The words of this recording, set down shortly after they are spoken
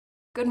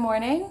Good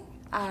morning.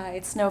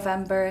 It's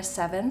November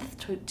 7th,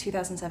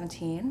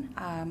 2017.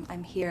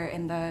 I'm here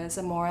in the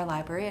Samora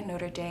Library at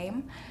Notre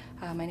Dame.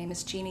 My name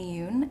is Jeannie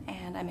Yoon,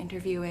 and I'm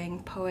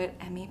interviewing poet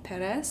Emmy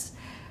Perez,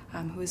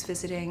 who is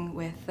visiting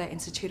with the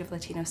Institute of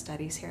Latino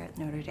Studies here at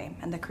Notre Dame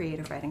and the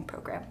Creative Writing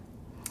Program.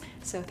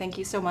 So thank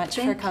you so much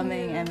for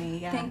coming, Emmy.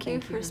 Yeah, thank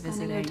you for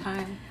spending your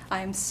time.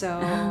 I'm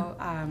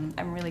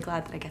I'm really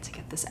glad that I get to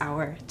get this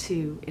hour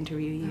to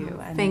interview you.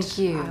 And, thank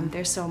you.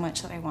 There's so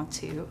much that I want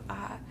to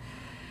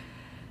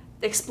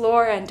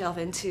explore and delve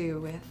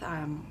into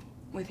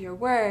with your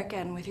work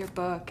and with your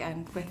book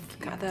and with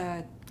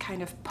the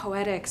kind of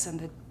poetics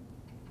and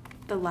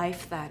the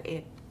life that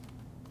it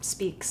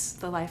speaks,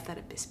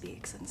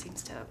 and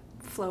seems to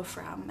flow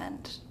from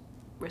and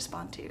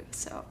respond to.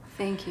 So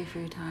thank you for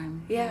your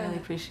time. Yeah, I really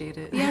appreciate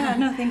it. Yeah,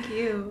 no, thank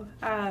you.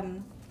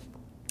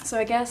 So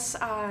I guess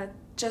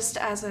just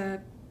as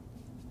a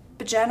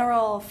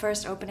general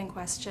first opening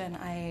question,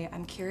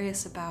 I'm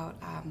curious about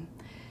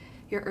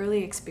your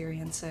early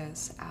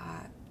experiences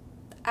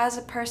as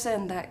a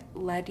person that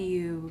led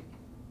you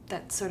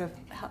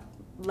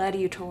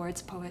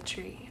towards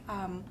poetry.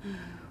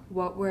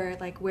 What were,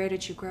 where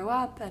did you grow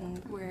up,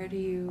 and where do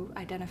you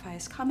identify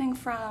as coming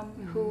from?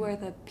 Who were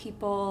the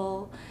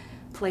people,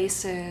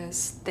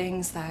 places,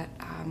 things that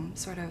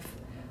sort of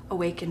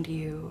awakened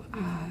you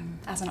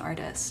as an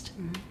artist?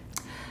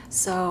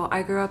 So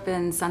I grew up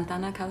in Santa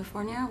Ana,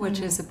 California,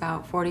 which is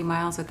about 40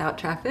 miles without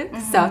traffic,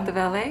 south of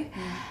LA.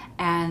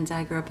 And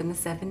I grew up in the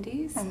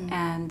 70s,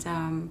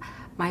 and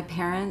my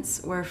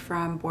parents were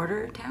from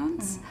border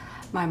towns.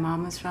 My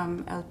mom was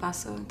from El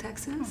Paso,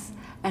 Texas,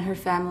 and her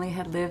family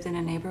had lived in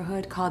a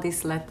neighborhood called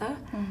Isleta,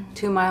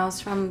 2 miles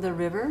from the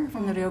river,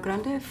 from the Rio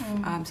Grande,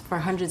 for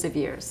hundreds of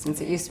years,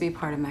 since it used to be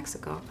part of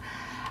Mexico.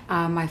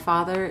 My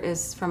father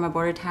is from a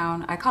border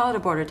town. I call it a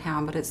border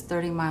town, but it's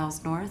 30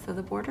 miles north of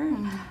the border,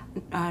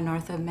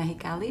 north of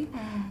Mexicali,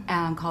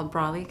 called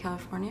Brawley,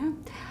 California.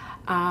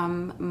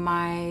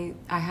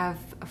 I have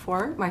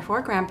my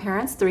four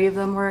grandparents. 3 of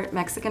them were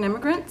Mexican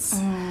immigrants,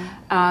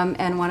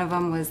 and one of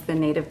them was the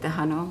native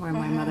Tejano, where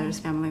my mother's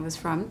family was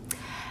from.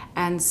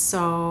 And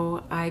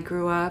so I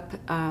grew up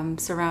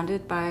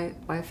surrounded by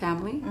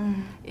family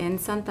in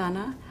Santa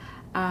Ana.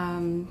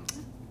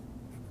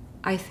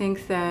 I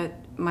think that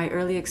my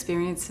early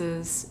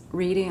experiences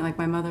reading,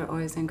 my mother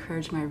always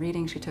encouraged my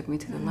reading. She took me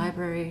to the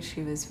library.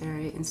 She was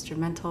very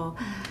instrumental.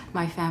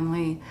 My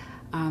family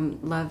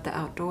loved the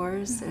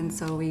outdoors, and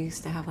so we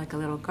used to have a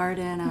little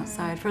garden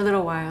outside for a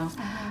little while.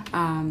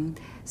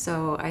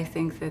 So I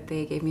think that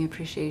they gave me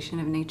appreciation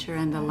of nature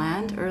and the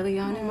land early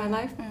on in my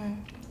life,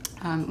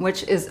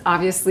 which is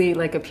obviously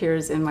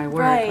appears in my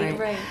work,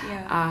 right,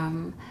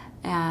 yeah.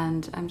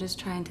 And I'm just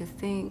trying to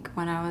think,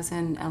 when I was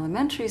in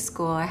elementary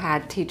school, I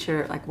had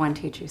one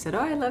teacher who said, "Oh,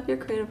 I love your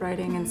creative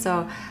writing." And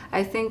so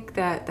I think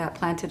that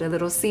planted a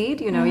little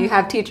seed. You know, you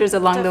have teachers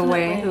along the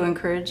way who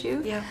encourage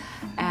you. Yeah.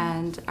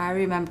 And I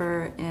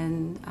remember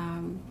in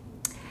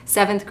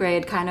 7th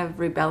grade kind of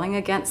rebelling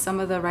against some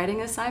of the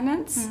writing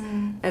assignments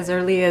as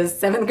early as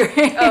 7th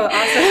grade. Oh,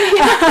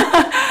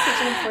 awesome.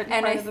 Such an important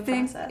And part of the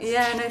process.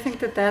 Yeah, and I think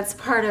that's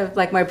part of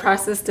my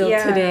process still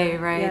today,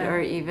 right? Yeah. Or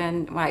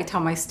even when I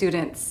tell my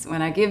students,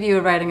 when I give you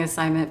a writing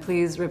assignment,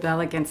 please rebel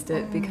against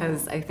it,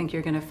 because I think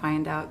you're going to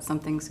find out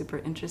something super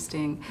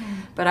interesting.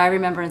 But I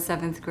remember in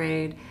 7th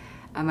grade,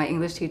 my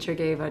English teacher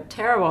gave a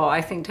terrible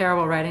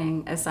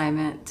writing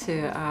assignment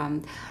to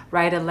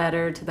write a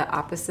letter to the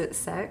opposite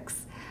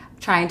sex,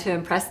 trying to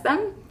impress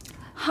them.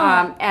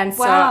 And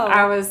so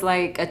I was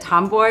a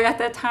tomboy at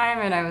that time,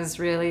 and I was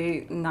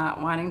really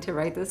not wanting to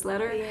write this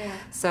letter. Yeah.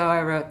 So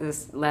I wrote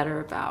this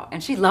letter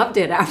and she loved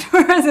it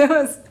afterwards. It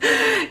was,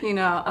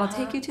 I'll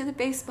take you to the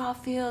baseball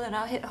field and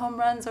I'll hit home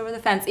runs over the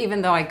fence,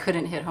 even though I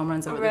couldn't hit home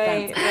runs over the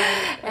fence.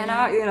 Right.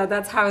 And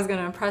that's how I was going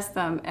to impress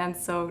them. And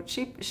so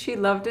she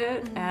loved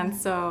it. And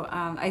so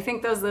I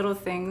think those little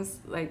things,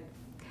 I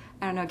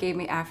don't know, gave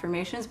me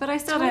affirmations, but I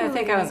still didn't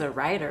think I was a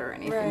writer or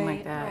anything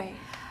like that. Right.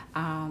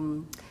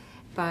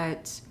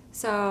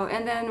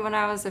 And then when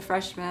I was a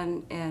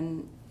freshman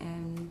in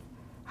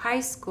high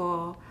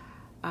school,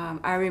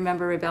 I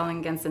remember rebelling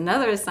against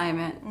another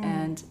assignment,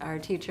 and our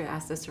teacher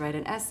asked us to write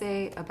an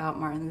essay about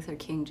Martin Luther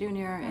King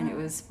Jr., and it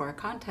was for a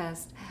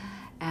contest.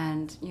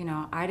 And,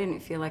 I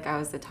didn't feel like I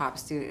was the top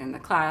student in the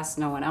class.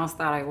 No one else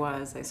thought I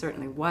was. I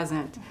certainly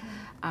wasn't.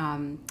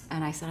 And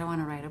I said, I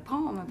want to write a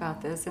poem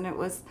about this. And it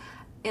was,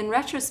 in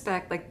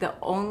retrospect, the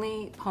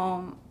only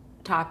poem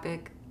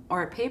topic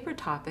or a paper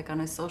topic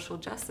on a social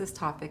justice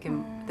topic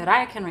that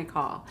I can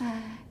recall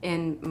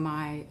in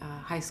my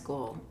high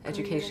school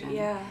education.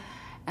 Yeah.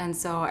 And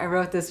so I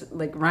wrote this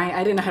rhyme.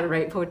 I didn't know how to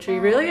write poetry,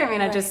 really. I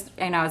mean,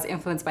 I was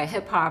influenced by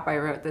hip hop. I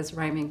wrote this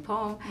rhyming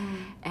poem,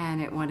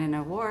 and it won an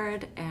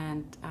award.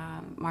 And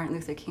Martin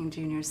Luther King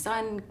Jr.'s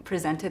son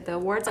presented the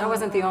awards. I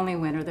wasn't the only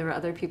winner. There were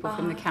other people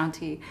from the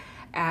county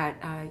at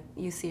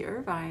UC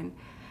Irvine.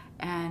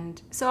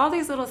 And so all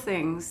these little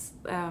things,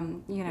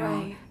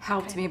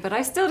 helped me, but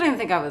I still didn't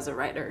think I was a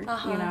writer.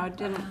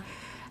 Didn't.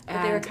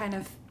 But they were kind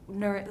of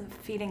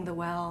feeding the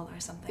well or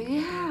something.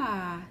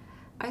 Yeah.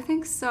 I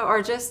think so.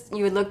 Or just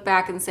you would look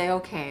back and say,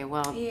 okay,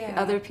 well, Yeah.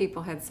 other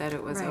people had said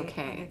it was right,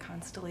 okay. like a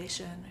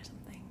constellation or something.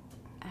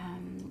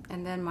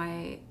 And then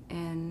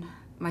in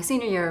my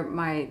senior year,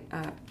 my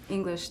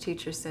English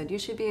teacher said, you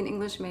should be an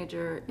English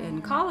major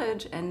in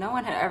college. And no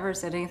one had ever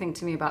said anything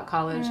to me about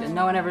college. And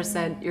no one ever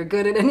said, you're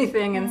good at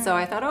anything. And so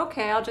I thought,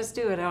 okay, I'll just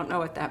do it. I don't know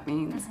what that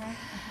means.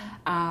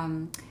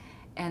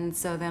 And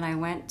so then I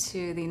went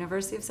to the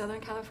University of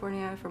Southern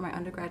California for my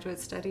undergraduate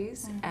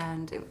studies.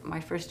 And my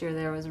first year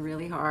there was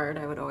really hard.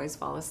 I would always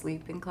fall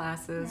asleep in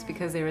classes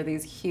because they were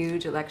these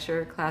huge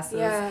lecture classes.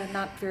 Yeah,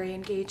 not very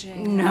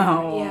engaging.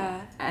 No.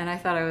 Yeah. And I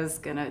thought I was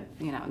gonna,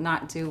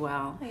 not do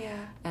well. Yeah.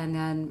 And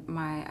then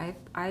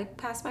I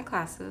passed my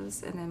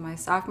classes, and then my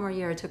sophomore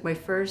year I took my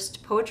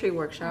first poetry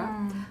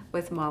workshop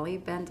with Molly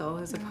Bendel,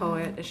 who's a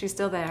poet, and she's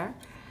still there.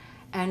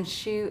 And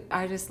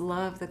I just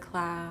loved the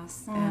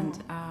class,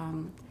 and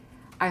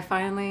I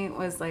finally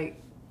was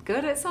like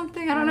good at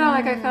something. I don't know,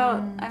 like I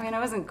felt, I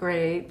wasn't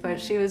great,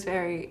 but she was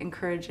very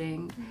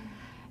encouraging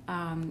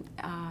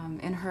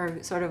in her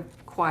sort of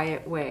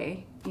quiet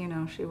way.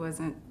 She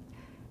wasn't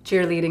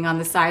cheerleading on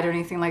the side or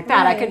anything like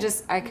that. Right.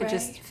 I could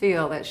just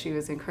feel that she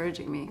was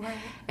encouraging me. Right.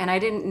 And I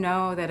didn't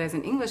know that as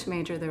an English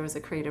major there was a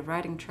creative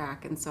writing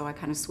track, and so I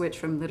kind of switched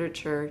from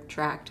literature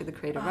track to the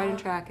creative writing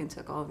track and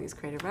took all of these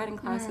creative writing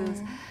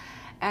classes.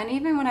 And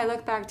even when I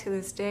look back to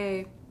this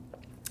day,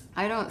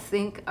 I don't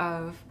think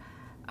of,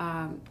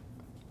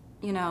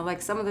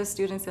 like some of the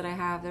students that I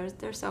have,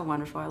 they're so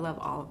wonderful. I love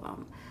all of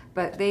them.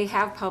 But they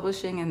have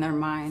publishing in their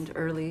mind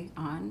early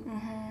on.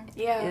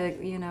 Yeah.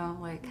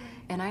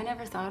 And I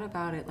never thought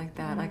about it like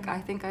that. Like, I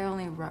think I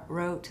only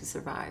wrote to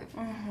survive.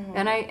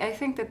 And I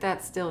think that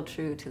that's still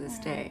true to this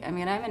day. I'm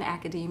in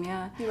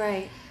academia.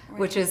 Right.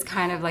 Which is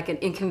kind of like an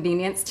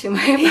inconvenience to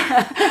my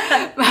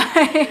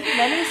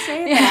Many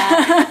say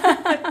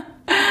that.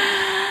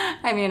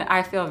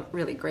 I feel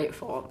really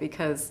grateful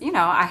because,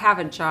 I have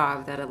a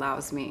job that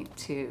allows me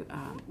to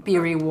be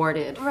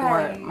rewarded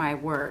for my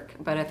work.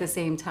 But at the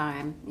same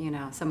time,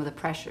 some of the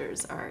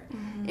pressures are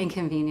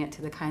inconvenient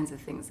to the kinds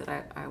of things that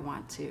I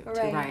want to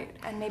write.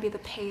 And maybe the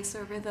pace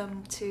or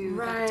rhythm too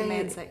that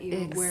demands that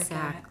you work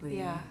at.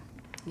 Yeah.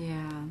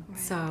 Yeah. Right.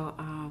 So,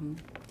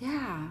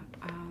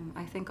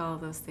 I think all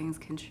of those things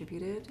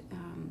contributed.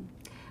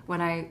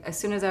 As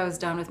soon as I was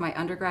done with my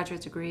undergraduate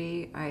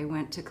degree, I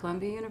went to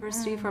Columbia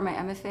University for my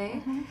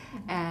MFA,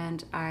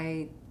 and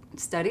I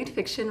studied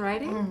fiction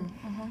writing.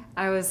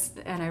 I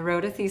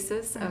wrote a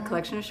thesis, a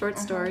collection of short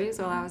stories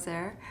while I was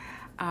there.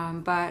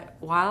 But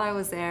while I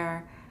was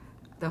there,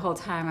 the whole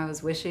time I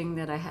was wishing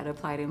that I had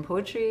applied in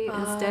poetry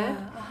instead.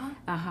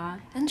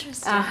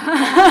 Interesting.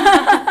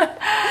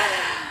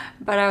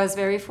 But I was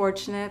very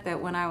fortunate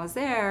that when I was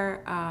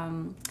there,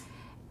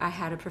 I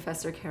had a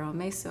professor, Carol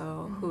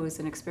Meso, who is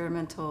an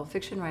experimental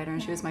fiction writer,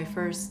 and she was my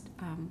first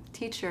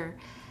teacher.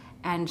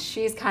 And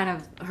she's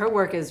her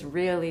work is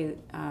really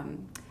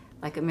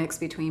like a mix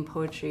between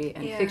poetry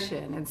and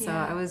fiction. And so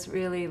I was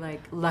really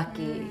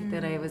lucky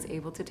that I was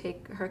able to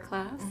take her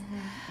class.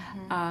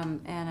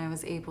 And I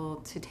was able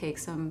to take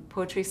some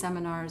poetry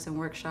seminars and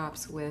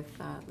workshops with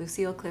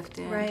Lucille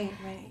Clifton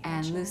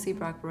and Lucy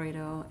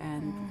Brock-Broido,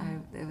 and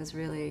it was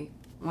really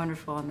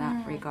wonderful in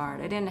that regard.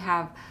 I didn't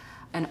have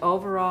an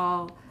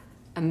overall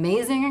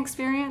amazing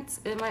experience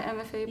in my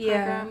MFA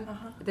program.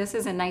 This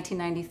is in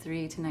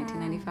 1993 to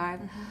 1995.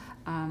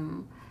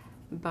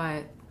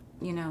 But,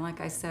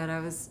 like I said, I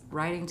was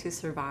writing to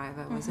survive.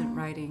 I wasn't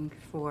writing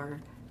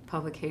for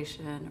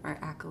publication or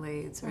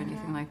accolades or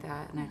anything like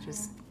that. And I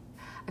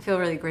feel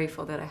really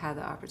grateful that I had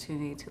the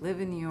opportunity to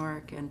live in New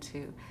York and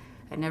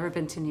I'd never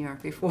been to New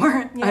York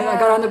before. I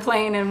got on the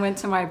plane and went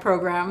to my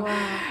program.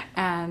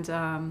 And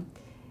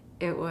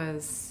it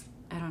was,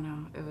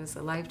 it was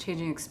a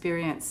life-changing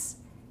experience,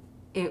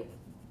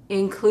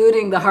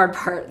 including the hard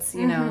parts,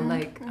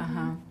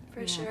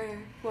 For sure.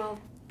 Well,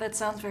 that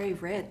sounds very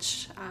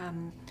rich.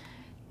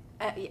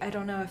 I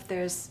don't know if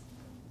there's,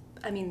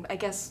 I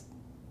guess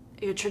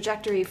your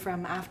trajectory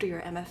from after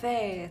your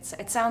MFA,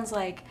 it sounds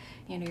like,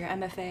 your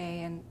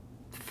MFA, and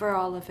for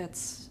all of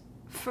its,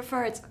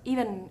 for its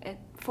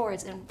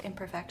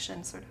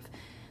imperfection, sort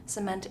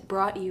of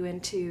brought you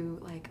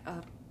into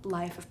a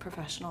life of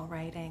professional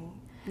writing.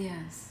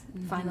 Yes.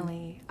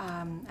 Finally,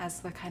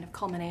 as the kind of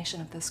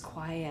culmination of this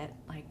quiet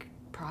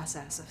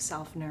process of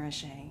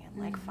self-nourishing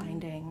and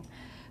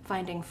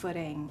finding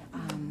footing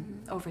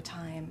over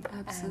time.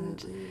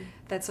 Absolutely. And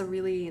that's a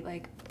really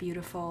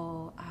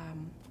beautiful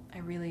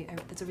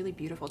that's a really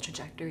beautiful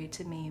trajectory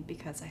to me,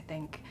 because I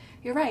think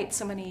you're right,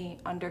 so many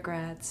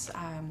undergrads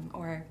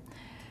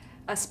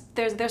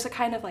there's a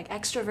kind of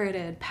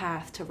your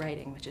path to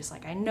writing, which is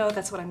I know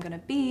that's what I'm going to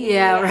be.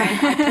 Yeah,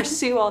 right. I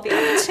pursue all the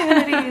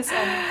opportunities,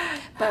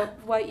 but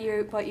what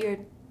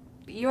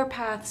your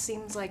path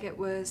seems like it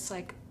was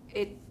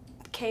it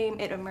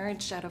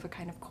emerged out of a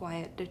kind of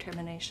quiet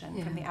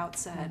determination from the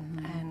outset,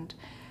 and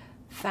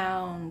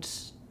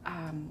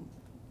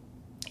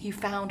you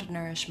found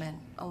nourishment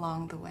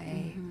along the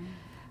way,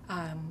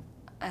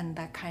 and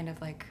that kind of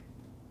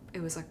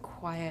it was a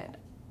quiet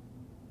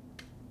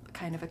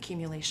kind of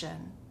accumulation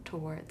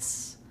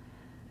towards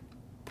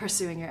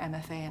pursuing your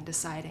MFA and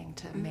deciding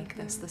to make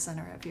this the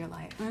center of your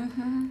life.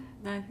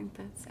 I think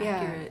that's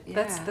accurate.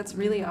 Yeah. That's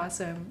really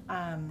awesome.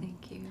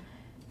 Thank you.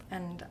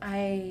 And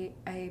I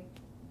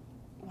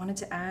wanted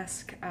to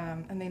ask.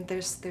 I mean,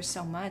 there's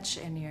so much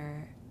in your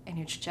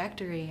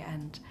trajectory,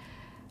 and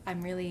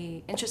I'm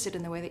really interested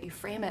in the way that you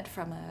frame it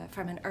from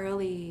an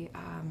early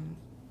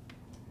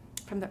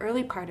from the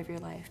early part of your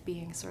life,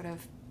 being sort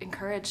of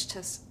encouraged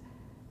to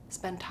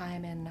spend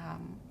time in.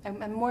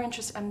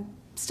 I'm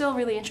still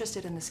really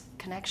interested in this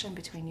connection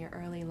between your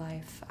early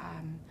life,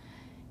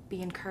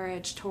 being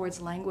encouraged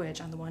towards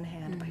language on the one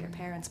hand by your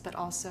parents, but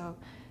also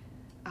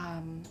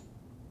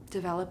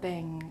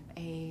developing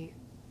a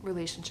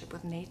relationship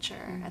with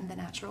nature and the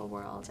natural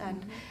world.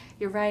 And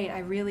you're right, I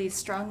really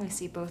strongly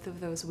see both of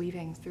those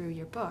weaving through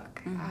your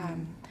book.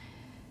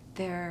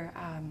 They're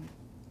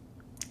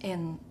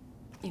in,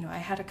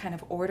 I had a kind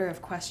of order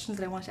of questions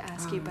that I wanted to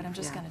ask you, but I'm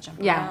just going to jump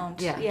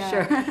around. Yeah,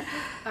 sure.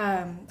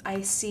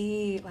 I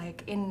see,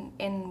 like,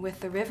 in With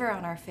the River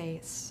on Our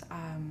Face,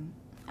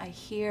 I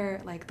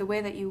hear, like, the way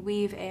that you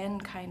weave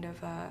in kind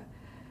of a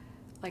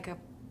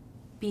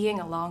being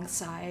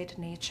alongside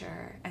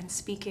nature and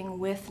speaking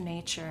with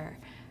nature,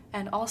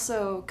 and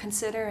also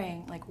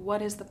considering, like,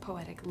 what is the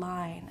poetic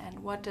line, and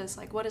what is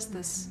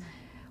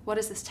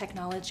this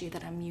technology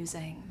that I'm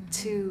using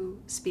to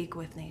speak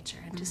with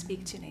nature and to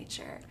speak to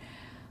nature.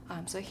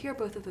 So I hear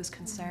both of those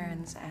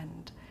concerns,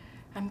 and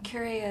I'm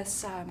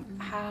curious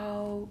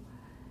how.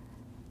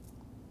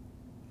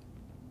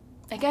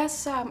 I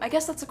guess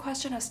that's a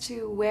question as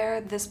to where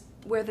this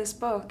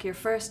book, your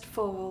first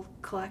full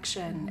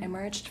collection,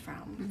 emerged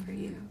from for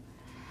you.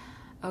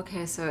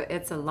 Okay, so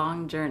it's a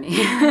long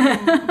journey.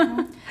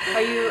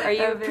 Are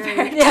you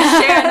prepared to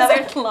share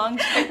another long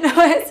journey? No,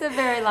 it's a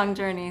very long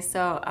journey.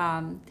 So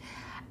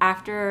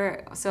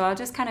I'll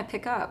just kind of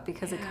pick up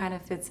because it kind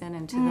of fits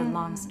into the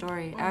long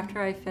story.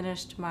 After I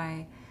finished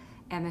my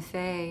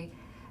MFA,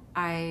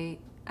 I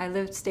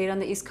stayed on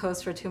the East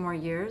Coast for 2 more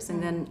years,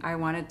 and then I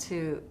wanted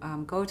to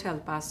go to El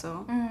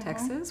Paso,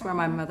 Texas, where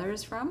my mother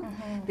is from,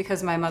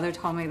 because my mother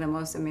told me the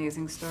most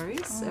amazing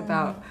stories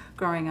about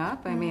growing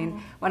up. I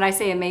mean, when I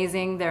say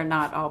amazing, they're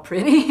not all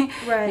pretty.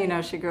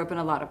 Right. She grew up in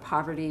a lot of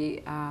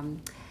poverty.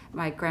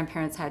 My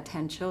grandparents had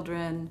 10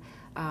 children.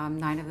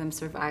 9 of them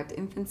survived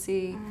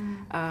infancy.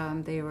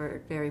 They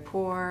were very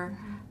poor.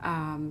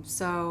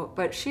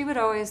 But she would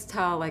always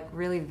tell, like,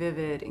 really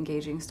vivid,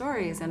 engaging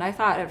stories. And I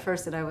thought at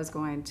first that I was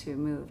going to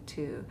move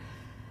to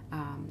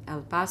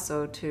El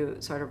Paso to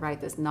sort of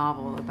write this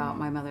novel about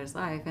my mother's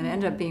life. And it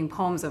ended up being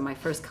poems of my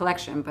first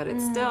collection, but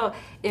it's still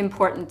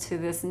important to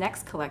this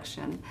next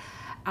collection.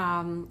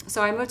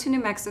 So I moved to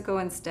New Mexico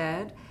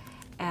instead,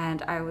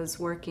 and I was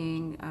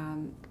working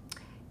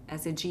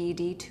as a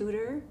GED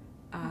tutor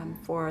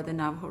for the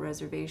Navajo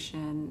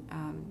Reservation,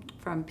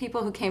 from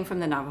people who came from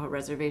the Navajo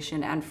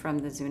Reservation and from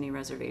the Zuni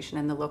Reservation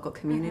and the local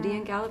community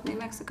in Gallup, New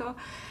Mexico.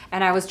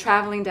 And I was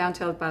traveling down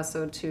to El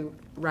Paso to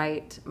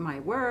write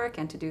my work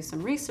and to do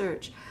some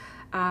research.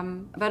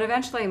 But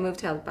eventually I moved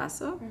to El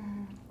Paso,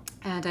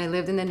 and I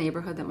lived in the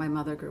neighborhood that my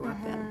mother grew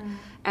up in.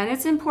 And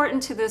it's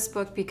important to this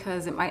book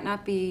because it might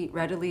not be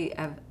readily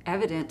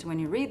evident when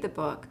you read the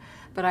book,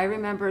 but I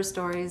remember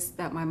stories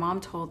that my mom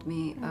told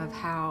me of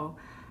how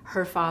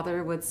her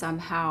father would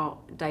somehow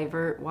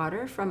divert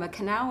water from a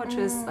canal, which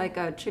was like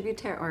a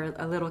tributary or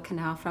a little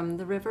canal from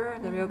the river,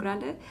 the Rio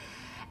Grande.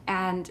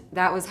 And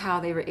that was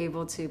how they were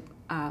able to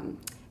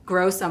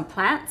grow some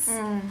plants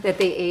that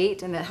they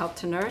ate and that helped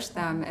to nourish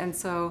them. And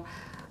so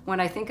when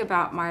I think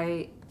about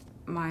my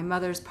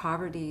mother's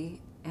poverty,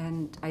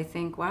 and I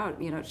think, wow,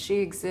 she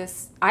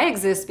exists, I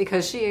exist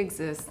because she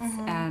exists.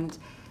 And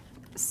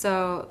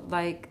so,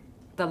 like,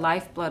 the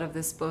lifeblood of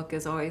this book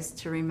is always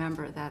to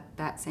remember that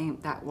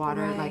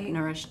water like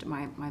nourished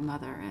my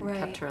mother and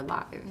kept her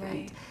alive.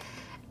 Right.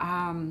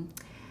 And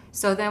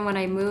so then when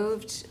I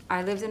moved,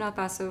 I lived in El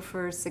Paso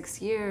for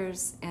 6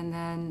 years, and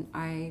then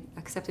I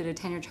accepted a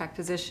tenure-track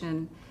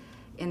position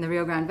in the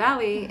Rio Grande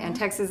Valley, and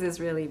Texas is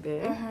really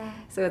big.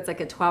 So it's like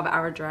a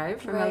 12-hour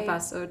drive from El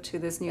Paso to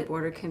this new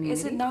border community.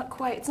 Is it not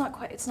quite?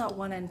 It's not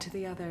one end to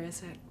the other,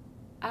 is it?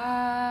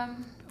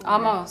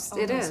 Almost.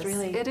 It is.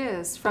 Really? It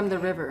is from the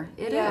river.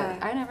 It is.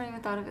 I never even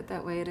thought of it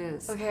that way. It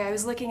is. Okay, I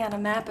was looking at a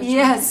map and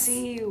trying to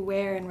see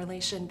where in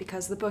relation,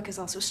 because the book is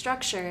also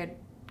structured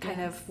kind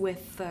of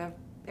with the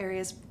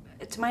areas,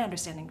 to my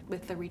understanding,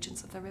 with the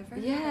regions of the river.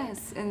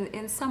 Yes,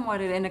 in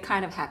somewhat in a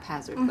kind of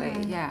haphazard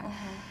way. Yeah.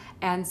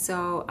 And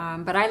so,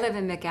 but I live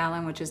in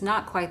McAllen, which is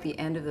not quite the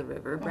end of the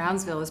river.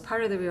 Brownsville is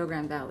part of the Rio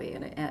Grande Valley,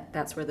 and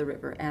that's where the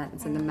river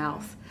ends, and the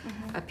mouth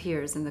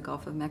appears in the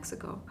Gulf of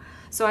Mexico.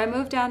 So I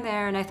moved down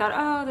there, and I thought,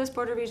 oh, this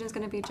border region is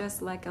going to be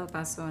just like El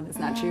Paso, and it's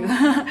not true.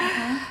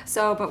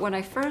 So, but when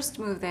I first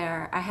moved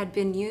there, I had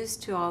been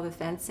used to all the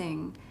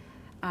fencing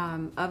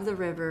of the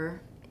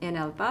river in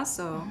El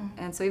Paso,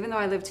 and so even though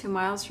I lived 2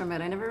 miles from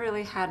it, I never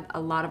really had a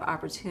lot of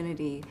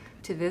opportunity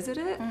to visit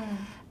it.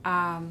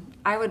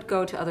 I would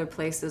go to other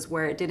places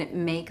where it didn't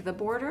make the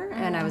border,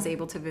 and I was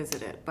able to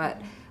visit it.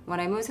 But when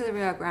I moved to the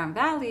Rio Grande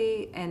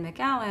Valley in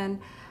McAllen,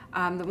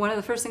 one of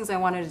the first things I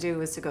wanted to do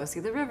was to go see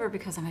the river,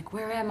 because I'm like,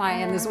 where am I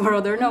in this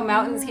world? There are no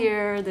mountains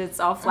here. It's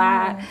all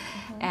flat.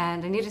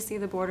 And I need to see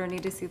the border. I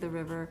need to see the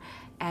river.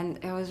 And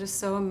I was just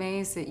so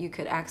amazed that you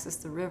could access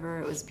the river.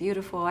 It was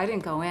beautiful. I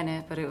didn't go in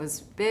it, but it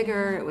was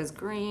bigger. It was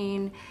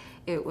green.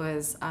 It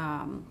was...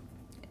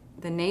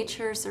 the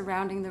nature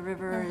surrounding the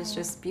river is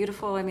just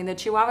beautiful. I mean, the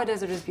Chihuahua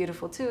Desert is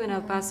beautiful too in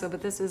El Paso, but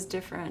this is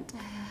different.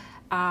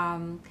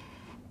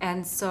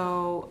 And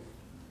so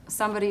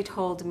somebody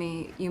told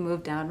me, you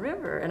moved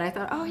downriver. And I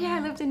thought, oh yeah, I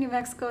lived in New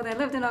Mexico, then I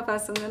lived in El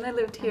Paso, and then I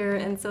lived here.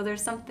 And so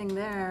there's something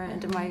there.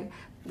 And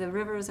the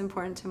river is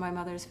important to my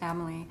mother's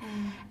family.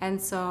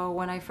 And so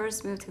when I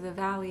first moved to the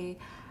valley,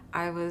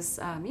 I was,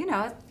 you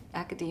know,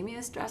 academia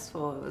is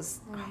stressful. It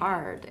was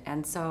hard.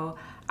 And so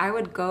I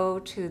would go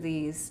to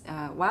these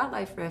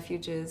wildlife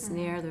refuges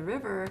near the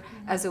river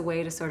as a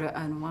way to sort of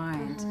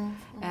unwind.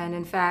 And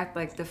in fact,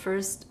 like the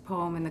first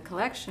poem in the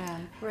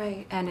collection,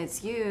 And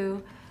It's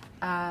You,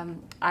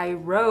 I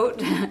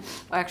wrote,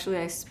 actually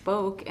I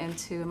spoke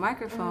into a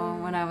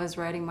microphone when I was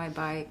riding my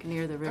bike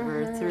near the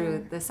river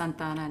through the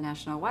Santa Ana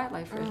National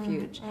Wildlife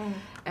Refuge.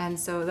 And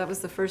so that was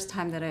the first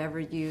time that I ever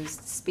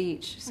used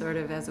speech sort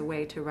of as a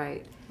way to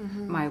write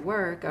my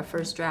work, a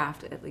first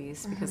draft at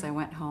least, because I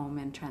went home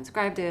and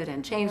transcribed it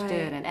and changed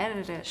it and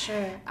edited it.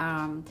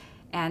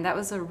 And that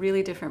was a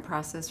really different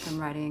process from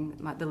writing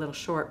the little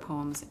short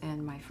poems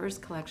in my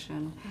first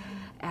collection.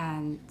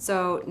 And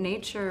so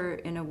nature,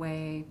 in a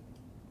way,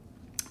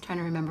 trying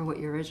to remember what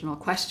your original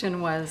question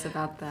was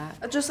about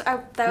that. Just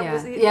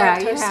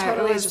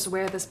totally just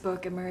where this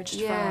book emerged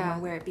from, or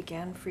where it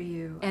began for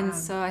you. And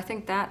so I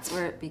think that's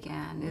where it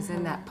began, is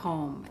in that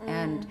poem.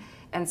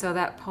 And so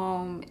that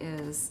poem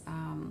is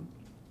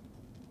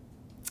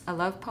a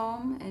love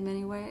poem in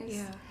many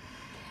ways.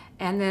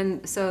 And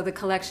then, so the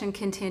collection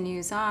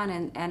continues on,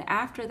 and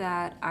after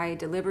that, I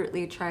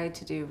deliberately tried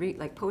to do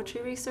like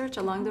poetry research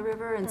along the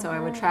river, and so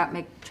I would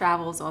make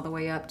travels all the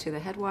way up to the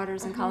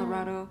headwaters in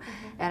Colorado,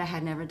 and I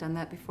had never done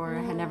that before.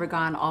 I had never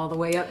gone all the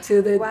way up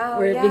to the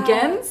where it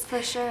begins.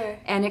 For sure.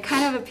 And it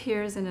kind of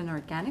appears in an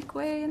organic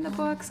way in the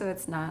book, so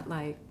it's not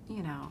like,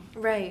 you know.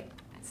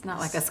 It's not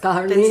like a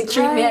scholarly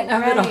treatment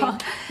of it all.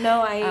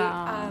 No,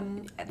 I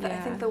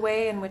think the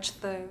way in which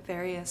the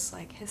various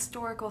like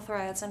historical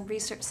threads and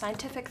research,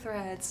 scientific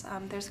threads,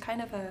 there's kind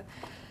of a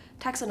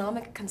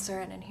taxonomic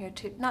concern in here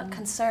too. Not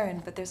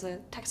concern, but there's a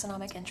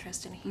taxonomic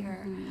interest in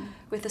here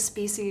with the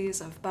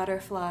species of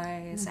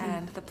butterflies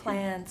and the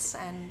plants,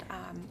 and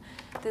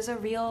there's a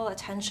real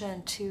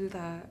attention to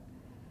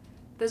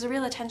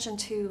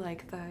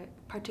like the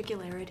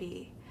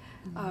particularity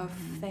of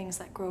things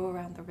that grow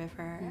around the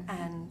river,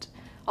 and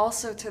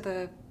also to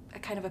the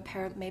kind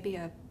of maybe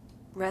a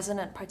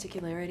resonant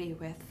particularity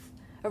with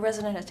a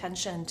resonant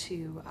attention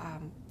to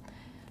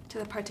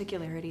the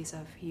particularities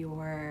of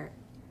your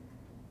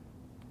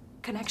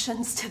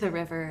connections to the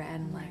river,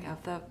 and like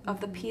of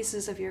the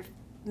pieces of your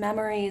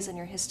memories and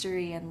your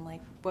history, and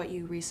like what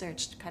you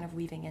researched kind of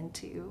weaving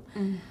into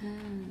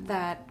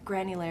that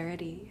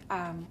granularity.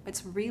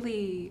 It's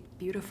really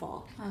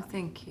beautiful. Oh,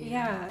 thank you.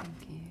 Thank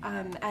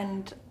you.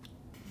 And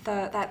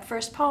that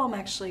first poem,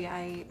 actually,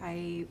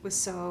 I was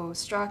so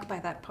struck by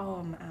that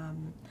poem,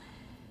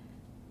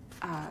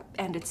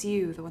 And It's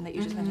You, the one that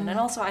you just mentioned. And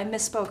also, I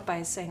misspoke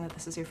by saying that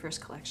this is your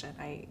first collection.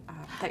 I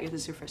thought this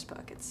is your first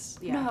book.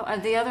 No,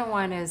 the other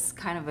one is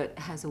kind of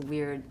has a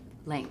weird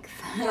length.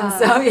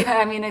 So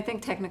I mean, I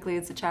think technically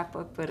it's a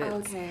chapbook, but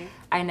it's,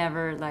 I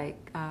never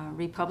like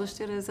republished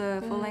it as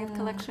a full-length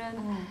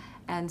collection.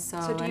 And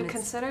so do you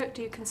consider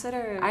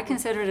I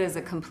consider it as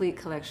a complete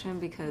collection,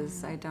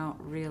 because I don't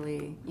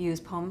really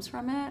use poems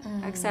from it,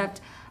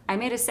 except I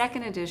made a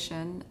second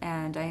edition,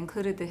 and I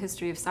included the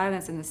history of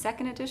silence in the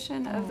second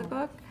edition of the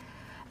book,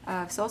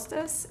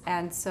 Solstice,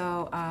 and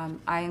so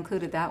I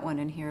included that one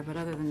in here, but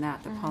other than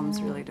that, the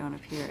poems really don't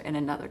appear in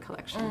another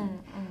collection.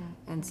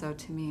 And so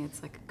to me,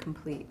 it's like a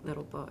complete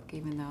little book,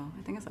 even though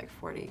I think it's like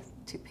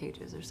 42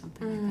 pages or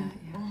something like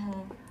that.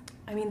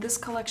 I mean, this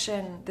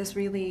collection, this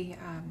really,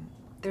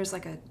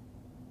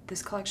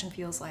 this collection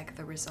feels like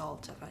the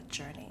result of a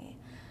journey,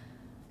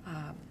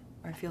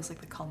 or it feels like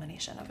the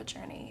culmination of a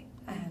journey.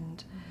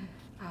 And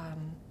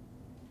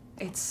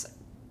it's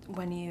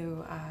when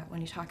you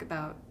talk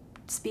about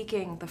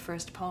speaking the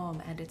first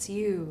poem, And It's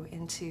You,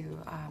 into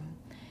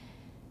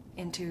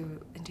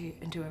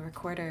a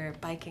recorder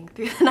biking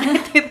through the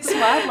night through this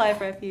wildlife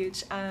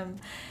refuge,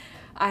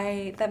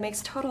 that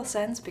makes total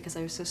sense, because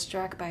I was so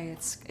struck by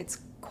its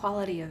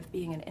quality of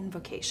being an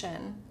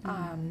invocation,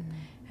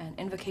 and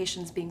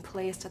invocations being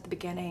placed at the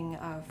beginning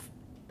of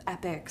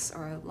epics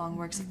or long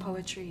works of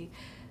poetry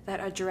that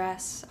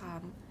address,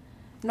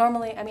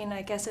 normally, I mean,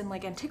 I guess in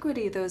like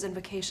antiquity, those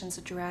invocations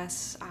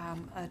address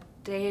a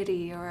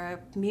deity or a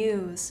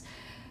muse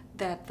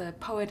that the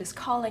poet is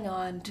calling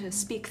on to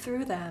speak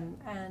through them.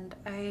 And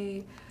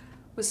I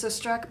was so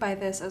struck by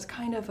this as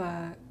kind of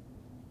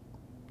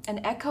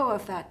an echo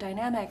of that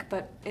dynamic,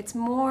 but it's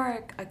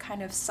more a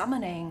kind of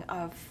summoning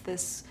of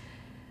this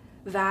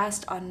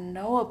vast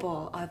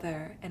unknowable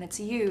other, and it's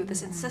you,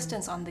 this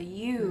insistence on the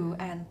you,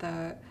 and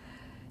the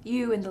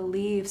you in the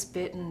leaves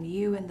bitten,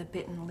 you in the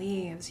bitten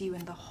leaves, you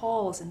in the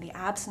holes, in the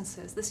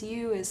absences. This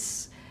you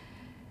is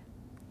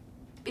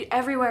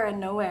everywhere and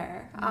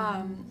nowhere.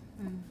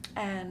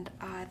 And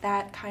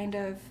that kind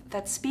of,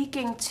 that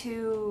speaking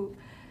to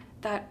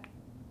that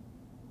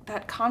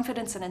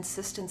confidence and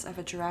insistence of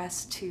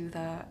address to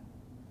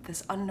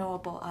this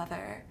unknowable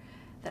other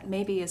that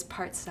maybe is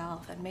part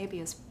self and maybe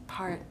is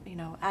part,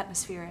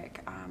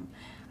 atmospheric,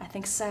 I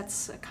think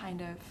sets a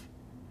kind of,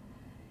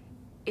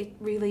 it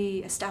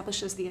really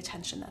establishes the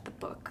attention that the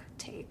book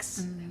takes,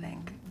 I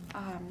think.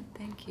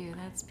 Thank you.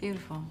 That's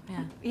beautiful.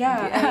 Yeah.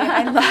 Yeah,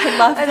 I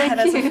love that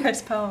as a you.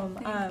 first poem.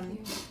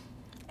 Thank you.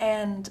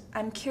 And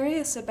I'm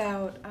curious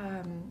about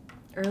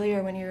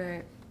earlier when you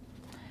were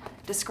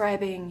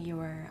describing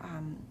your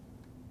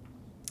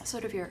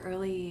sort of your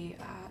early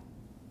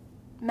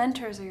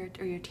mentors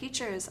or your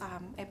teachers,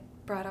 it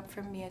brought up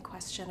for me a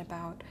question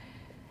about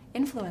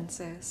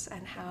influences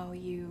and how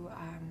you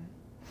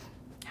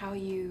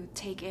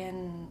take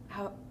in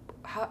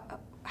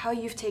how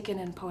you've taken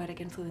in poetic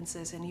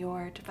influences in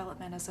your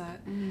development as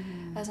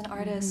an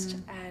artist,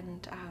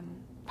 and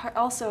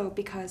also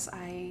because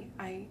I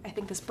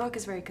think this book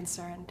is very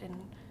concerned, and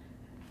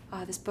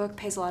this book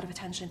pays a lot of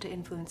attention to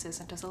influences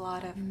and does a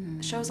lot of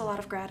shows a lot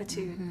of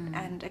gratitude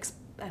and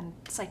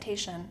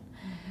citation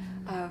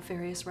of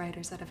various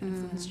writers that have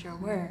influenced your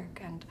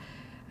work. And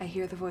I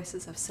hear the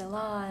voices of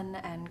Celan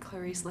and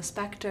Clarice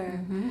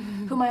Lispector,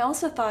 whom I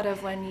also thought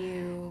of when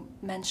you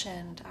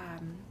mentioned,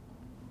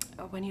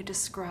 when you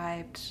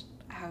described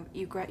how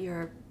you got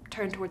your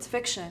turn towards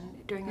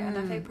fiction during your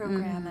MFA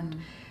program, and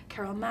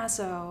Carol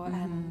Masso,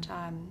 and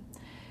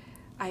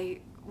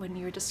when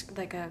you were just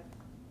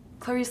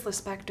Clarice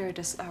Lispector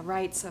just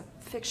writes a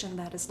fiction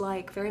that is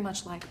very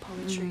much like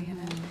poetry, and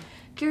I'm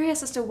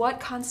curious as to what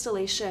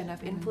constellation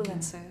of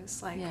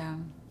influences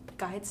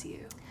guides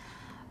you.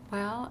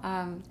 Well,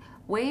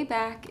 way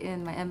back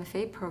in my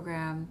MFA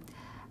program,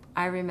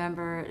 I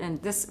remember,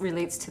 and this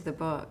relates to the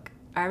book,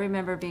 I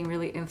remember being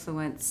really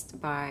influenced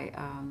by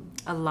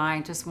a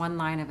line, just one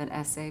line of an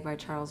essay by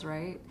Charles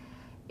Wright.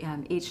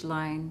 Each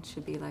line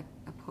should be like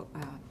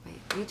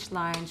each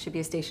line should be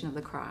a station of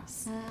the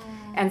cross.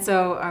 And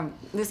so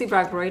Lucy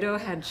Brock-Broido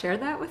had shared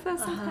that with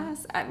us in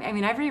class. I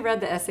mean, I've reread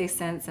the essay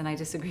since, and I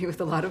disagree with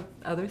a lot of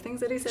other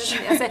things that he says in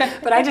the essay,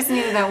 but I just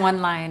needed that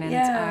one line, and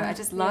I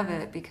just love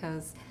it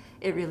because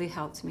it really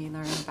helped me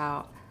learn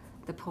about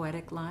the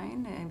poetic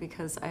line, and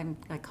because I'm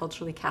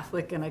culturally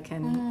Catholic, and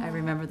I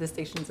remember the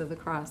Stations of the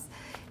Cross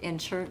in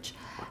church.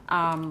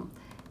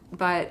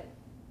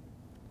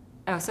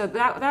 So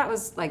that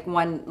was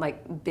one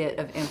bit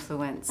of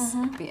influence,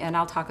 and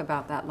I'll talk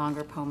about that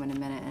longer poem in a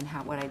minute and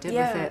what I did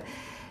with it.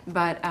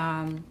 But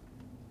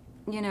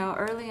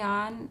early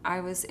on, I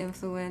was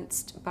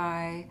influenced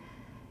by,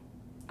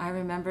 I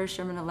remember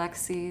Sherman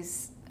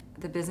Alexi's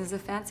The Business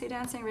of Fancy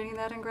Dancing, reading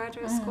that in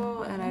graduate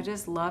school, and I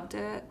just loved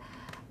it.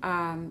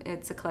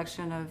 It's a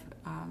collection of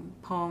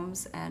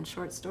poems and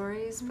short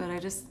stories, but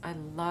I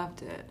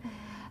loved it.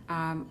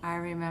 I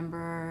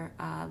remember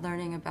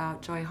learning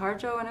about Joy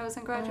Harjo when I was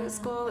in graduate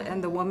school,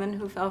 and The Woman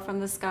Who Fell from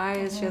the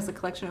Sky. She has a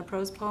collection of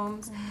prose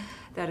poems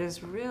that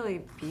is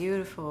really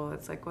beautiful.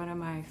 It's one of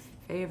my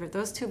favorite.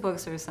 Those two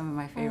books are some of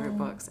my favorite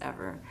books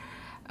ever.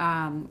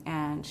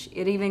 And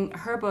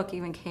her book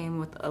even came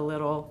with a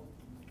little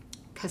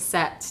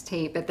cassette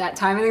tape at that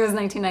time. I think it was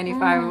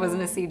 1995. It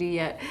wasn't a CD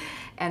yet.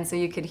 And so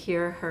you could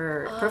hear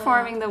her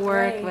performing the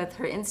work with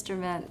her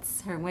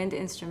instruments, her wind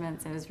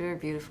instruments. It was very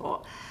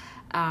beautiful.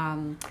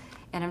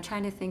 And I'm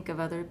trying to think of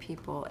other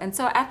people. And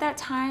so at that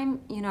time,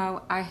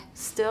 I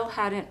still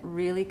hadn't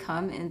really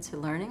come into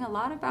learning a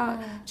lot about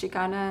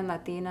Chicana and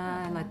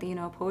Latina and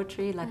Latino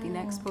poetry,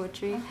 Latinx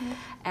poetry,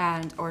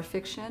 or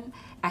fiction.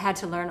 I had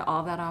to learn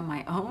all that on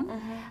my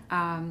own.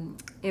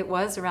 It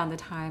was around the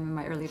time in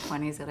my early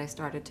 20s that I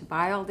started to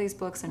buy all these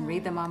books and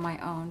read them on my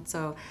own.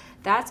 So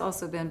that's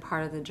also been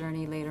part of the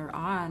journey later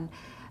on.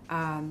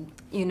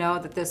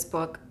 That this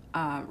book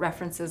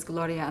references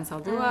Gloria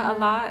Anzaldúa a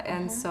lot,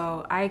 and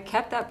so I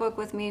kept that book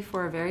with me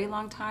for a very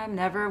long time.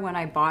 Never, when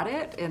I bought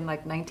it in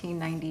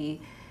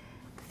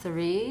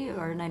 1993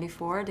 or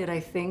 94, did I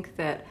think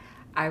that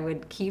I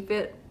would keep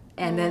it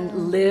and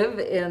then live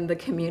in the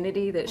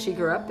community that she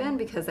grew up in,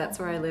 because that's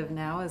where I live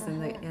now, is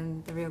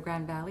in the Rio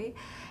Grande Valley.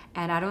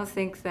 And I don't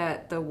think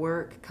that the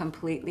work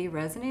completely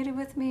resonated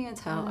with me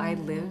until I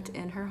lived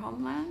in her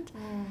homeland.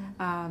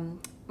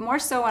 More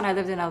so when I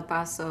lived in El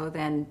Paso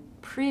than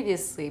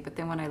previously, but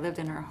then when I lived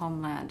in her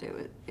homeland,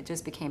 it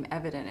just became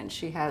evident, and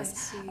she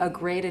has a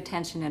great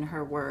attention in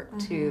her work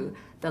to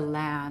the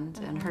land,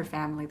 and her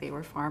family, they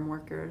were farm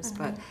workers,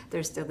 but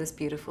there's still this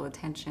beautiful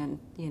attention,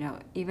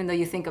 even though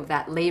you think of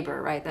that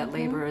labor, right? That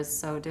labor is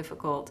so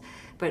difficult,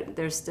 but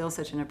there's still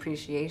such an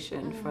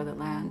appreciation for the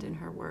land in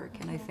her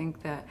work, and I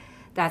think that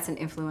that's an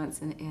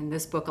influence in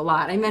this book a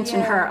lot. I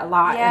mention her a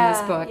lot in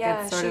this book.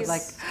 Yeah, it's sort of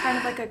like kind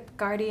of like a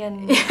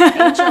guardian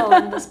angel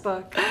in this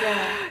book.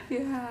 Yeah.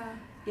 Yeah.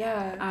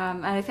 Yeah.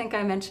 And I think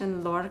I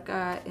mentioned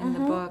Lorca in the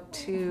book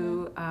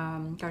too,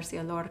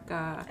 Garcia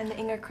Lorca. And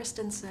Inger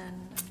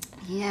Christensen.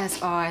 Yes.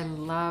 Oh, I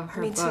love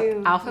her book.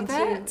 Too.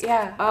 Alphabet? Me too.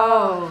 Yeah.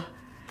 Oh.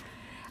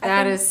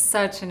 That is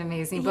such an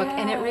amazing book.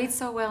 And it Yeah. reads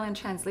so well in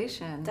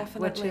translation.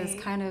 Definitely. Which is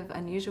kind of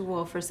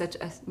unusual for such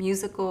a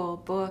musical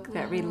book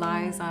that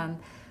relies on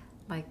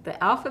like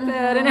the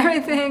alphabet and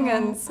everything.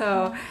 And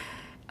so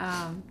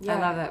I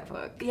love that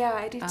book. Yeah,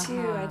 I do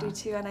too. I do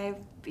too. And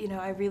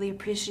I really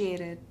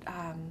appreciated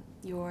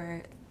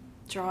your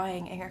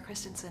drawing Inger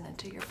Christensen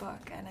into your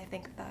book. And I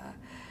think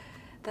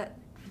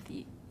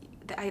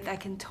I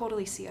can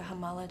totally see a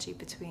homology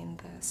between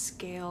the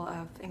scale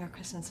of Inger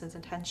Christensen's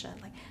intention.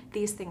 Like,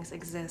 these things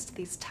exist,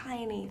 these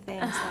tiny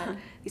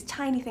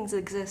things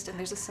exist, and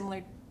there's a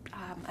similar,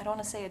 I don't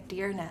want to say a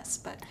dearness,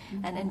 but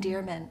an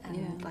endearment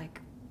and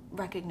like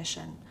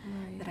recognition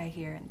that I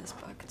hear in this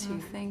book too.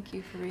 Oh, thank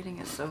you for reading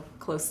it so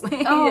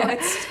closely. Oh,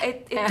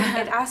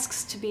 it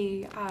asks to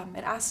be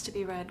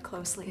read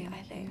closely.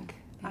 I think.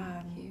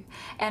 Thank you.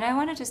 And I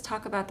want to just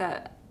talk about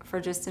that for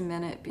just a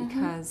minute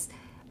because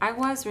I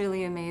was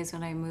really amazed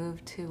when I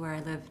moved to where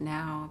I live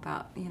now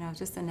about,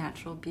 just the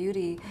natural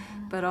beauty.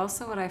 But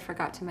also what I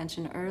forgot to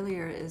mention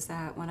earlier is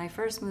that when I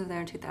first moved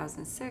there in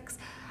 2006,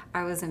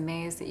 I was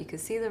amazed that you could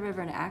see the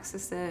river and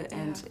access it,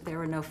 and there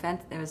were no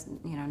fence. There was,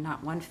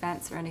 not one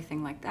fence or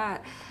anything like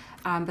that.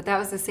 But that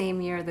was the same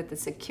year that the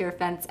Secure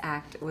Fence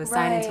Act was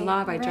signed into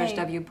law by George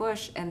W.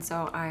 Bush. And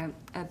so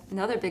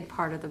another big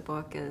part of the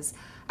book is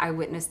I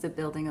witnessed the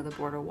building of the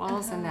border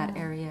walls in that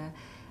area.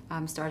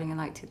 Starting in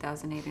like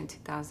 2008 and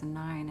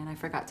 2009, and I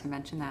forgot to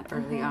mention that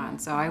early on.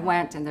 So I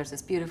went, and there's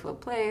this beautiful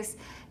place,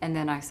 and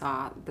then I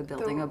saw the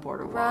building of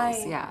border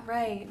walls.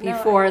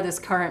 Before this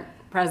current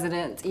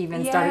president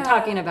even started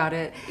talking about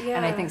it,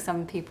 and I think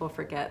some people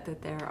forget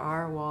that there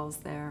are walls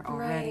there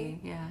already.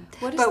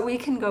 But we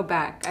can go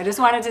back. I just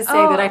wanted to say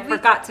that I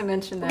forgot to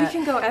mention that. We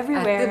can go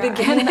everywhere. At the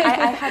beginning.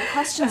 I had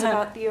questions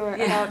about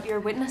your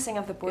witnessing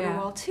of the border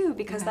wall too,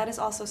 because that is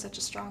also such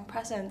a strong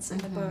presence in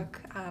the book.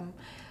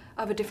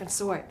 Of a different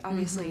sort,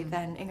 obviously,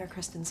 than Inger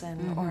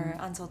Christensen or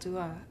Ansel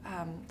Dua.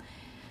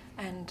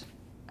 And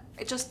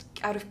just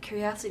out of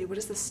curiosity, what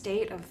is the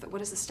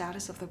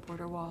status of the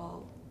border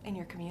wall in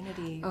your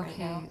community right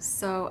now? Okay,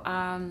 so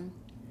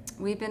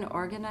we've been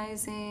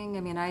organizing.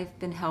 I mean, I've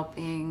been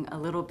helping a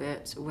little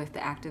bit with the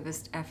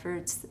activist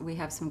efforts. We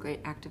have some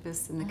great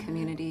activists in the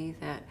community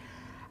that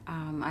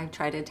I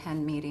try to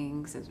attend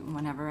meetings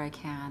whenever I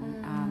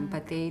can,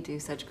 but they do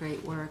such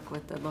great work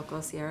with the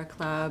local Sierra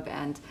Club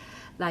and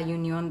La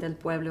Unión del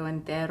Pueblo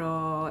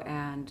Entero,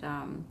 and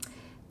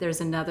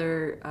there's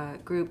another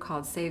group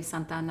called Save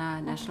Santa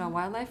Ana National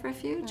Wildlife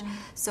Refuge.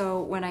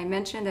 So when I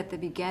mentioned at the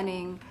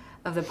beginning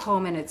of the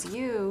poem, And It's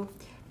You,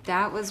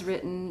 that was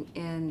written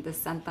in the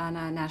Santa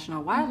Ana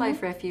National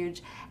Wildlife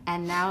Refuge,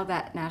 and now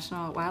that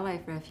National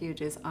Wildlife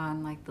Refuge is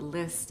on like the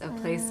list of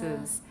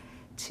places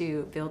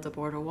to build a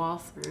border wall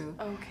through,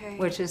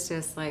 which is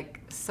just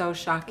like so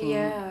shocking.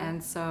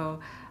 And so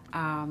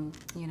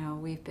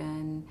we've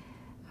been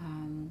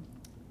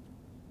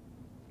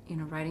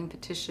writing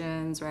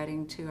petitions,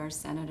 writing to our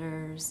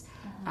senators.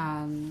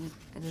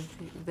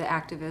 The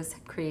activists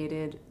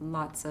created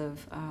lots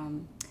of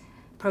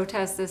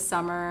protests this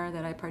summer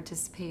that I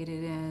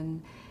participated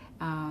in,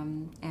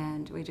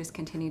 and we just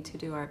continue to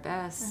do our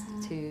best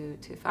to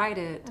fight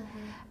it.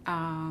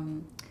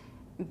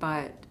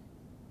 But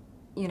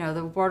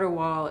the border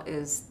wall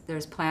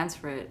there's plans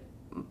for it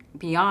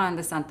beyond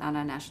the Santa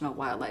Ana National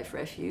Wildlife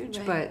Refuge,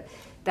 but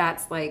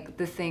that's like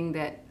the thing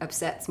that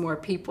upsets more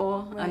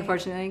people,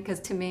 unfortunately, because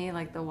to me,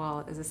 like, the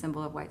wall is a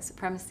symbol of white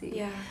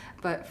supremacy.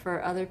 But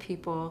for other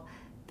people,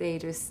 they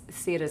just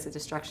see it as a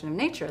destruction of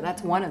nature.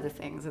 That's one of the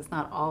things. It's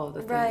not all of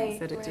the things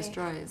that it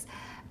destroys.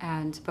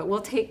 But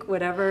we'll take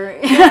whatever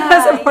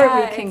support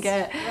we can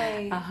get.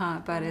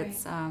 But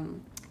it's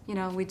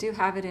we do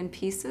have it in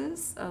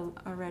pieces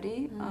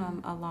already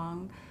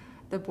along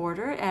the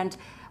border. And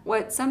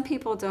what some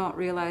people don't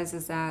realize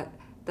is that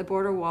the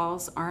border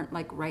walls aren't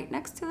like right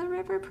next to the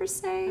river per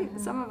se.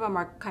 Some of them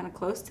are kind of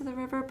close to the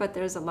river, but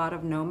there's a lot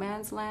of no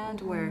man's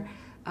land where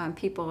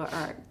people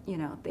are,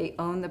 they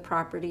own the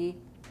property,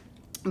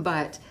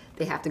 but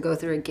they have to go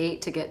through a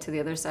gate to get to the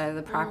other side of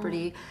the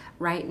property.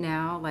 Right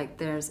now, like,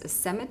 there's a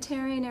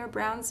cemetery near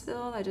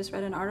Brownsville I just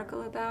read an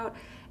article about,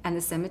 and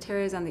the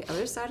cemetery is on the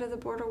other side of the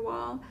border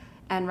wall.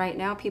 And right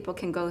now people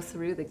can go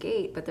through the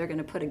gate, but they're going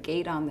to put a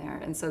gate on there.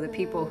 And so the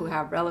people who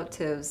have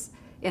relatives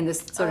in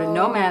this sort of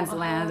no man's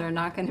land are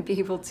not going to be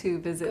able to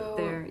visit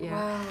there.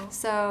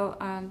 So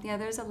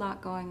there's a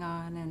lot going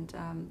on, and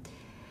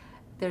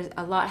there's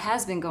a lot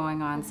has been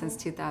going on since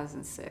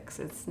 2006.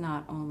 It's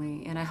not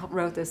only, and I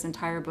wrote this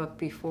entire book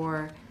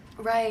before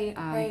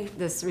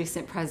this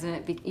recent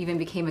president even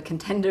became a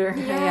contender.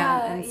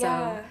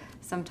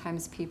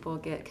 sometimes people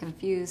get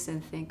confused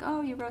and think,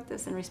 oh, you wrote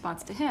this in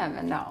response to him.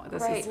 And no,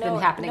 this Right. has been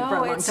happening for a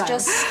long time. No, it's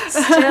just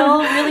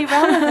still really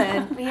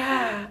relevant.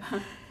 Yeah.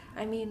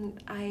 I mean,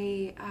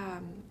 I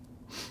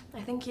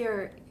think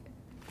you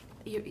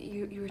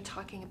were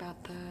talking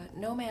about the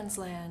no man's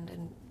land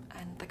and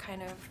the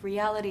kind of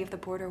reality of the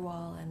border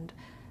wall, and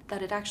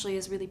that it actually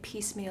is really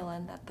piecemeal,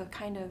 and that the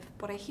kind of,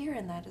 what I hear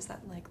in that is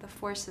that, like, the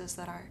forces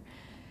that are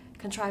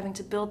contriving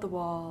to build the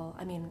wall,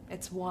 I mean,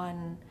 it's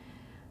one,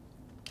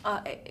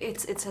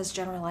 it's as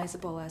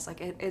generalizable as,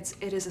 like, it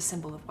is a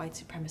symbol of white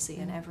supremacy,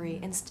 and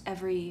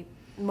every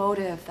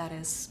motive that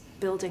is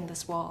building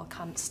this wall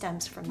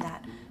stems from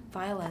that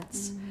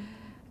violence.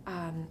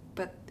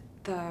 But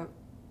the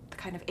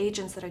kind of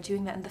agents that are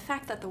doing that, and the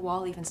fact that the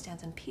wall even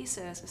stands in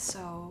pieces is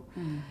so,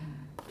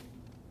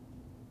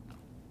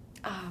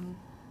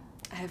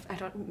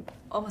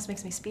 almost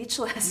makes me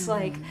speechless.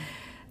 Like,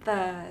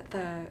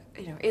 the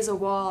is a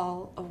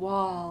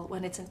wall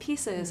when it's in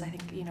pieces. I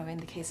think, in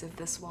the case of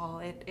this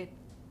wall,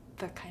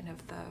 the kind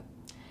of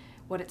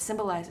what it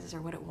symbolizes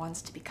or what it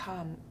wants to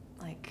become,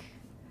 like,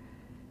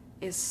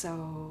 is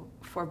so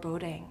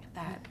foreboding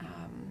that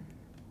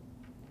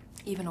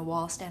even a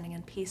wall standing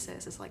in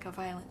pieces is like a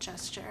violent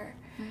gesture.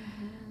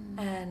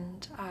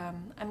 And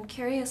I'm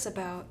curious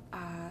about,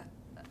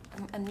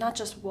 and not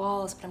just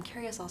walls, but I'm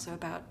curious also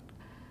about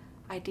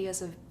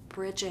ideas of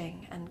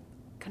bridging and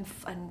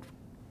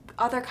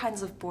other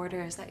kinds of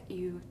borders that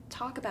you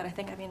talk about. I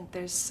mean,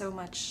 there's so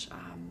much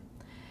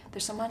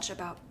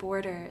about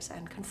borders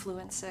and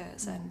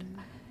confluences and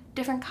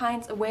different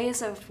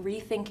ways of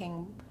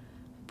rethinking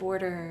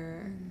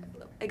border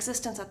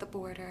existence at the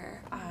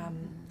border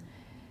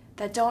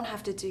that don't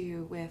have to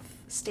do with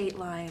state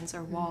lines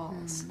or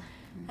walls.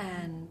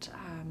 And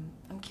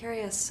I'm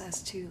curious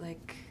as to,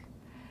 like,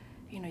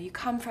 you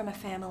come from a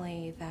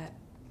family that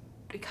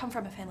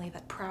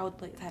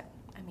proudly,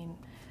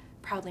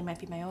 proudly might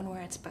be my own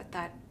words, but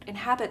that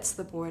inhabits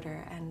the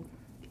border, and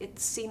it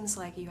seems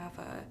like you have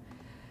a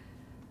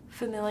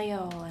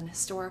familial and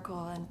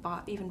historical and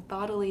even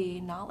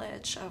bodily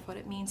knowledge of what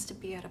it means to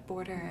be at a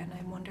border, and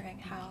I'm wondering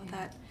how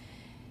that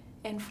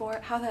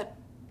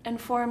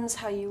informs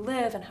how you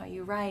live and how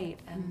you write,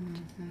 and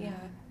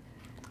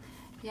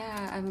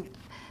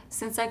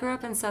since I grew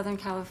up in Southern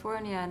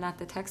California, not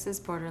the Texas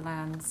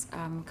borderlands,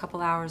 a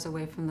couple hours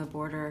away from the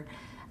border,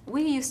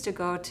 we used to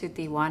go to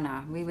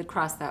Tijuana. We would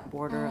cross that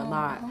border a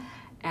lot,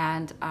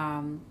 and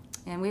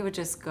we would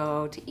just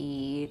go to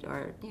eat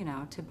or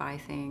to buy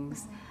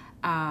things.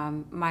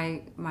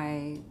 My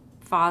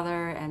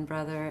father and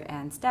brother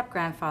and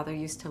step-grandfather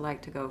used to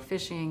like to go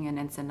fishing in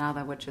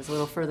Ensenada, which is a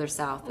little further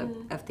south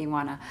of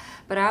Tijuana.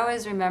 But I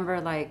always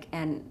remember, like,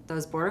 and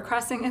those border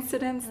crossing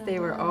incidents, they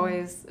were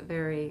always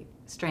very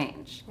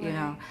strange,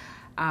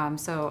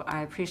 so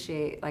I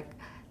appreciate, like,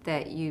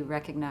 that you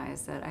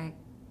recognize that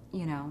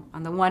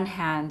on the one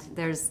hand,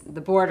 there's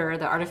the border,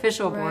 the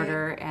artificial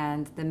border,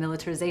 and the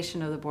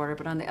militarization of the border,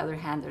 but on the other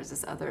hand, there's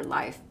this other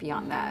life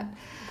beyond that.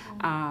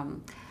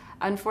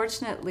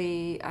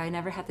 Unfortunately, I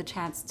never had the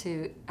chance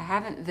I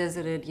haven't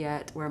visited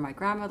yet where my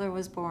grandmother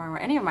was born, or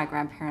any of my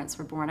grandparents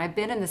were born. I've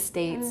been in the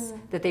states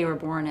that they were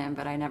born in,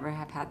 but I never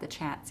have had the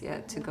chance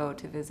yet to go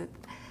to visit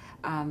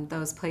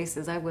those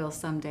places. I will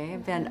someday.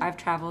 I've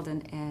traveled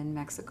in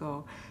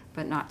Mexico,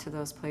 but not to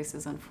those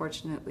places,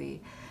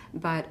 unfortunately.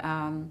 But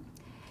I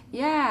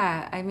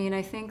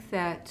think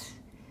that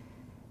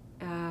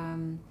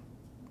I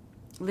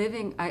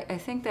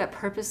think that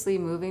purposely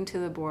moving to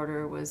the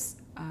border was,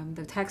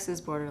 the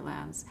Texas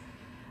borderlands,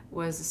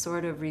 was a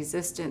sort of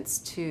resistance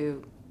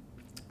to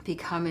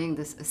becoming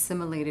this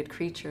assimilated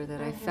creature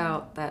that I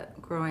felt that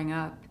growing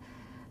up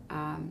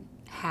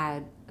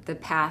had the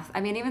path.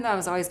 I mean, even though I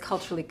was always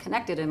culturally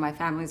connected and my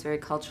family's very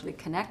culturally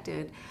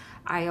connected,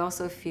 I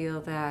also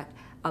feel that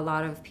a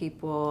lot of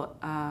people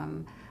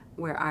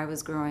where I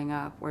was growing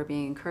up were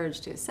being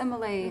encouraged to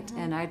assimilate,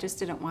 and I just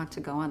didn't want to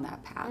go on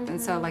that path.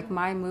 And so, like,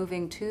 my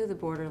moving to the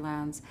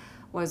borderlands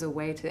was a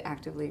way to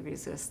actively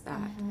resist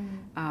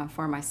that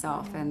for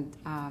myself. And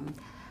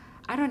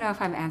I don't know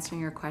if I'm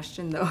answering your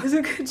question, though.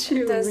 So could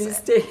you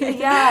restate?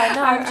 Yeah,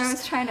 no, I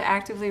was trying to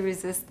actively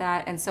resist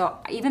that. And so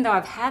even though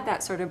I've had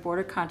that sort of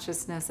border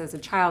consciousness as a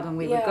child, when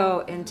we would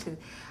go into,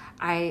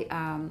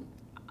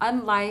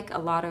 unlike a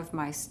lot of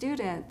my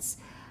students,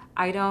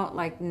 I don't,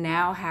 like,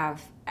 now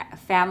have a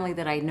family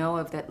that I know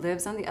of that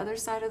lives on the other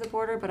side of the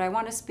border, but I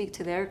want to speak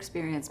to their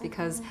experience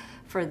because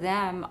for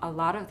them, a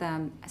lot of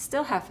them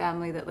still have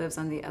family that lives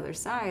on the other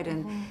side,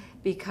 and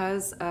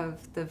because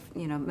of the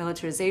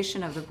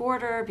militarization of the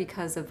border,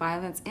 because of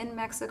violence in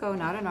Mexico,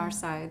 not on our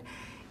side,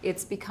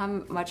 it's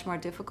become much more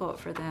difficult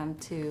for them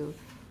to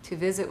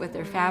visit with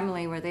their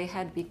family, where they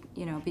had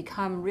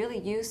become really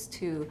used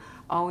to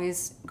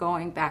always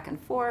going back and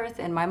forth.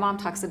 And my mom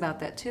talks about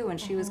that too. When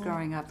she was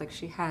growing up, like,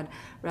 she had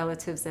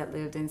relatives that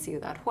lived in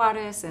Ciudad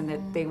Juarez, and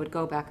that they would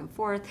go back and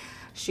forth.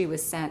 She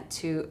was sent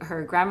to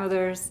her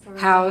grandmother's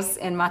house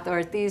in Mata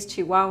Ortiz,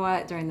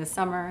 Chihuahua, during the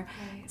summer.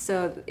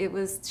 So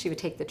she would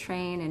take the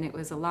train, and it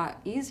was a lot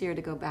easier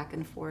to go back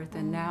and forth.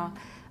 And now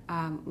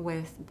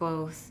with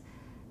both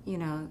you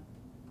know,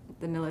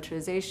 the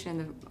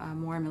militarization, the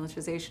more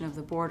militarization of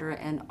the border,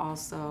 and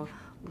also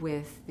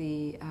with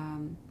the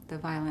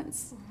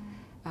violence,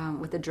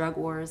 with the drug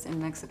wars in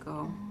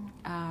Mexico,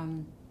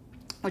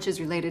 which is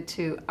related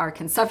to our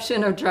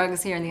consumption of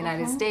drugs here in the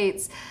United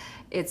States.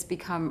 It's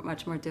become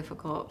much more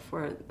difficult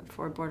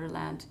for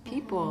borderland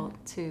people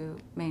to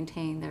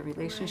maintain their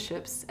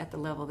relationships at the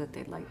level that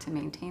they'd like to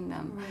maintain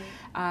them.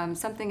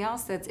 Something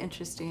else that's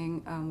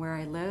interesting where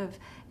I live,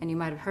 and you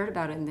might have heard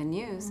about it in the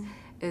news,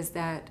 is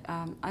that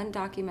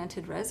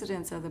undocumented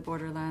residents of the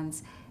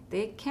borderlands,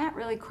 they can't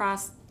really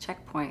cross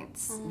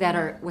checkpoints that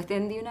are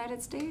within the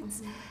United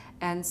States.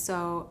 And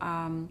so,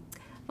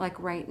 like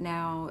right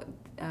now,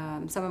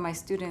 some of my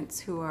students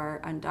who are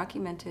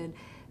undocumented,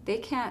 they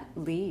can't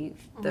leave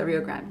the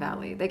Rio Grande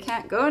Valley. They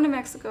can't go into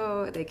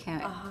Mexico. They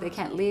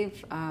can't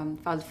leave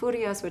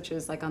Falfurrias, which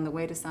is like on the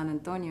way to San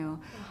Antonio.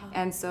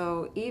 And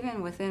so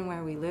even within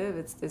where we live,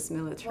 it's this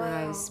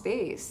militarized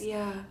space.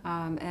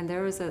 And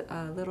there was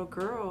a little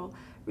girl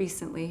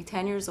recently,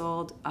 10 years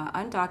old,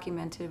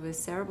 undocumented, with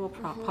cerebral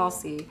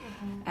palsy,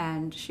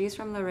 and she's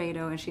from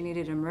Laredo, and she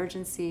needed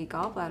emergency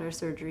gallbladder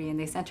surgery, and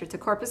they sent her to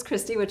Corpus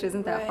Christi, which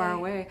isn't that far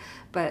away,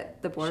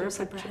 but the border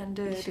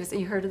apprehended.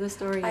 You heard of the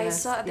story? I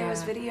saw there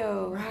was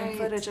video and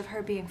footage of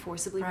her being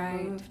forcibly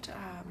removed.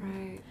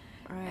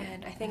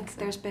 And I think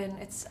there's been,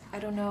 I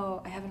don't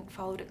know, I haven't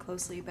followed it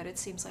closely, but it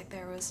seems like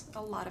there was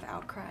a lot of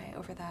outcry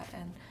over that,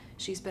 and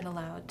she's been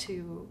allowed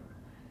to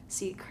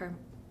seek her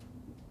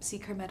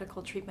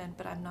medical treatment,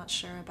 but I'm not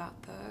sure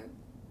about the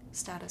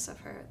status of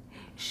her.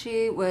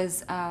 She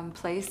was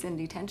placed in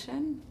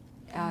detention,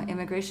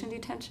 immigration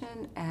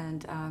detention,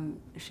 and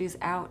she's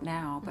out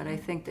now, but I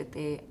think that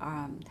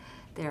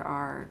there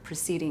are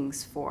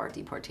proceedings for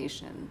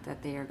deportation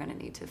that they are going to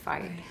need to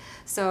fight.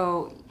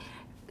 So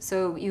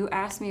you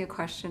asked me a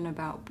question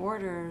about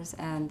borders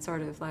and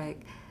sort of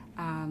like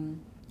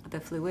the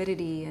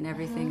fluidity and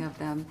everything of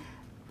them.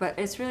 But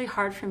it's really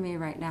hard for me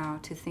right now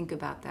to think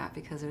about that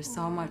because there's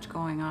so much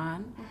going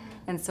on.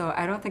 And so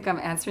I don't think I'm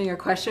answering your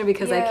question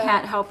because I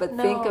can't help but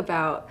think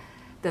about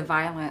the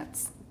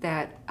violence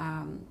that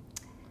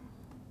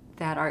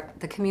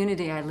the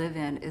community I live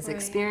in is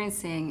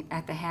experiencing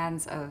at the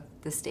hands of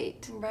the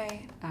state.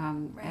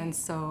 And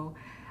so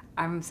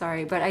I'm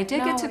sorry, but I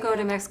did get to go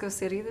to Mexico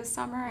City this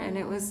summer, and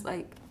it was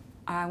like,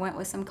 I went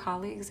with some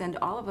colleagues, and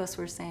all of us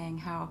were saying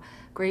how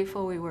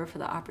grateful we were for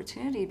the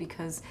opportunity,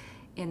 because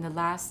in the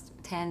last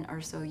 10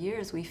 or so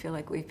years, we feel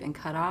like we've been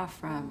cut off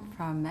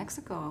from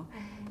Mexico.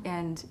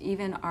 And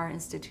even our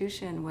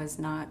institution was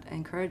not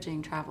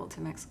encouraging travel to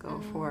Mexico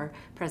for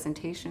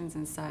presentations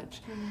and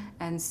such.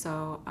 And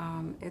so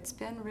it's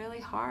been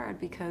really hard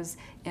because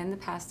in the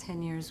past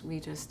 10 years, we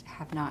just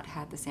have not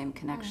had the same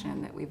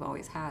connection that we've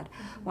always had.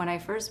 When I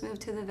first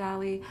moved to the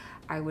Valley,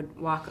 I would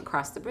walk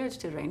across the bridge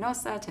to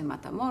Reynosa, to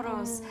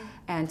Matamoros,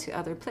 and to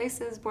other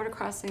places, border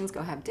crossings,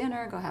 go have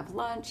dinner, go have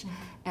lunch.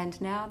 And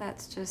now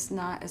that's just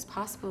not as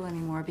possible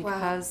anymore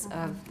because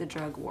of the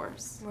drug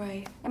wars.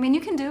 I mean,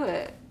 you can do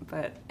it,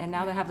 and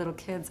now that I have little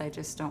kids, I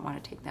just don't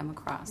want to take them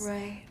across.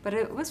 But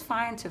it was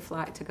fine to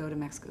fly to go to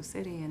Mexico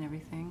City and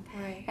everything.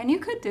 And you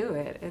could do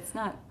it. It's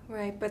not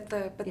but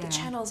the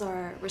channels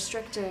are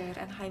restricted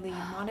and highly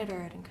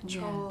monitored and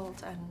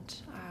controlled. And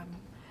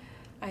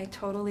I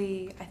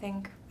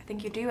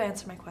think you do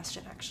answer my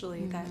question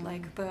actually. That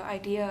like the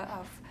idea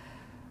of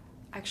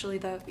actually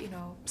the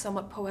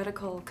somewhat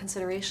poetical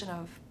consideration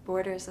of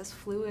borders as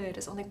fluid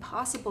is only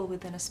possible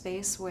within a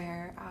space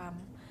where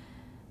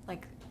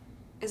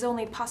is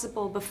only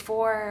possible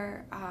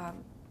before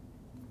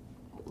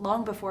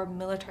long before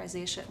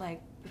militarization,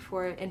 like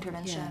before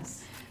intervention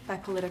by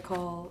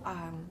political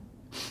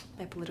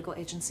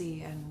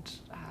agency and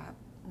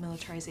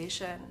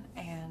militarization.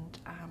 And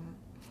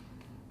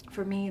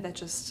for me, that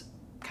just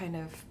kind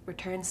of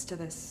returns to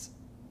this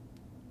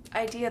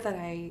idea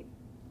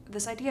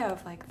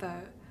of like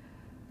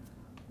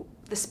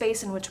the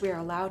space in which we are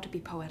allowed to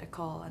be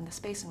poetical, and the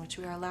space in which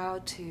we are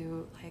allowed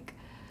to like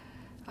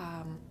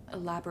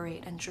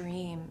elaborate and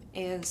dream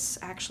is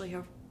actually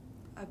a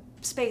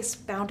space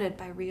bounded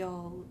by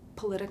real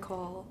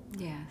political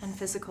and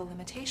physical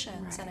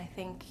limitations. And I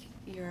think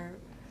your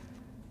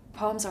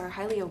poems are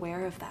highly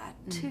aware of that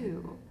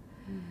too.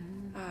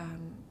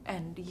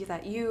 And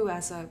that you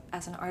as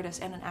an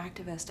artist and an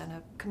activist and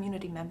a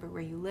community member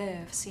where you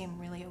live seem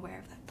really aware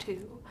of that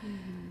too.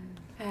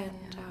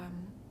 And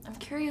I'm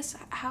curious,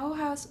 how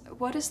has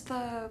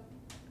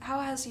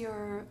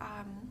your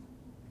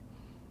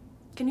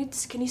can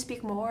you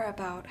speak more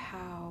about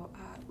how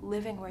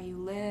living where you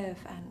live,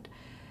 and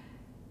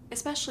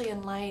especially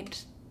in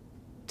light,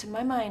 to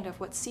my mind, of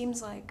what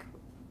seems like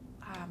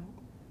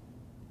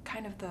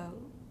kind of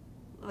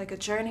like a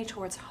journey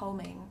towards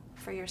homing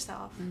for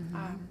yourself.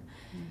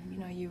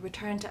 You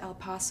returned to El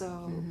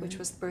Paso, which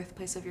was the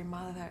birthplace of your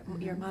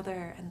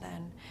mother, and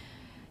then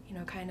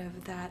kind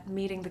of that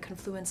meeting the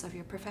confluence of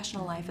your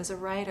professional life as a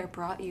writer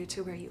brought you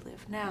to where you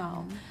live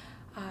now.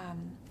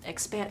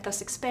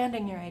 Thus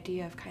expanding your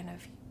idea of kind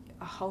of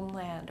a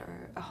homeland,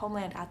 or a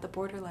homeland at the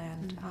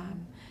borderland.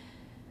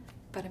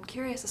 but I'm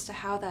curious as to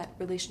how that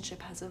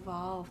relationship has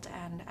evolved,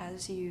 and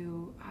as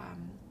you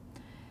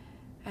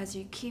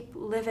keep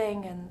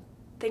living and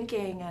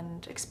thinking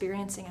and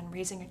experiencing and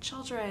raising your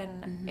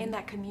children in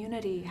that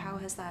community, how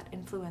has that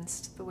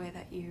influenced the way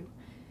that you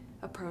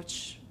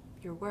approach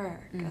your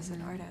work as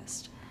an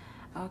artist?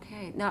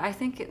 Okay. No, I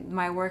think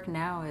my work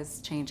now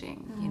is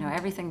changing. You know,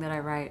 everything that I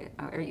write,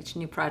 or each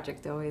new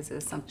project always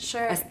is some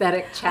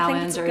aesthetic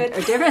challenge or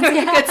different. A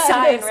good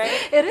sign,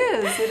 right? It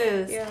is. It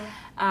is.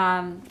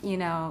 Yeah. You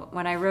know,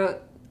 when I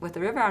wrote With the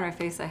River on Her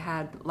Face, I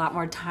had a lot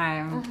more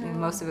time.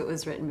 Most of it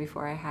was written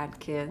before I had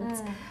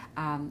kids.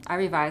 I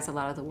revised a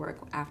lot of the work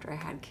after I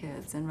had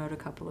kids and wrote a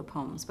couple of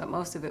poems, but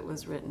most of it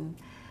was written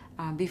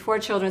before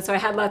children, so I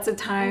had lots of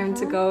time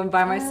to go and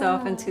by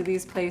myself into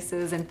these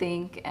places and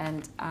think.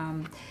 And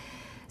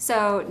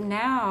so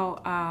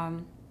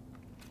now,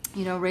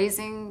 you know,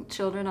 raising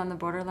children on the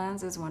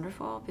borderlands is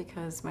wonderful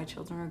because my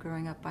children are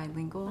growing up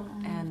bilingual,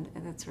 and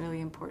it's really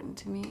important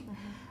to me.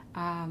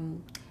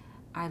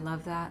 I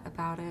love that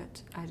about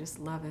it. I just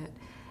love it.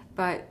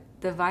 But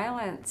the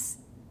violence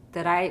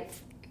that I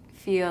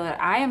feel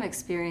that I am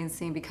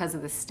experiencing because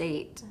of the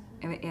state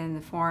in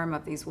the form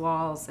of these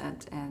walls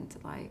and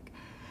like,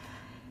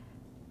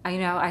 you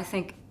know, I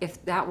think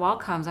if that wall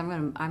comes,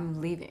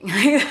 I'm leaving.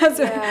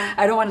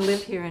 I don't want to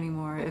live here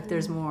anymore if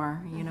there's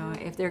more, you know,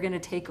 if they're going to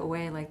take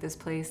away like this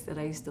place that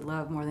I used to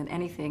love more than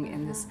anything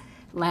in this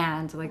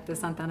land, like the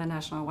Santa Ana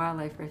National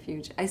Wildlife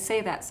Refuge. I say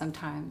that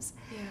sometimes.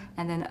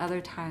 And then other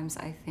times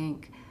I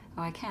think,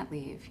 oh, I can't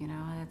leave, you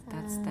know,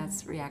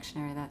 that's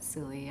reactionary, that's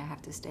silly, I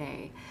have to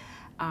stay.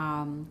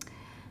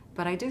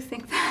 But I do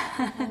think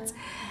that.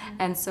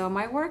 And so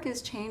my work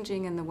is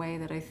changing in the way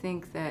that I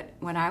think that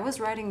when I was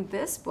writing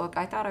this book,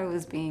 I thought I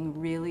was being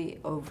really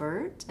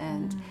overt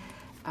and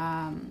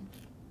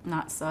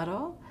not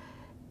subtle.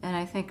 And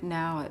I think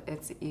now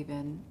it's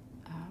even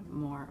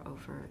more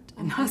overt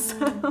and not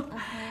subtle.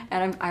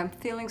 And I'm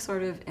feeling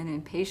sort of an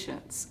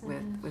impatience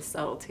with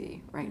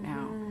subtlety right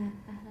now.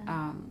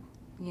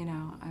 You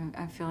know,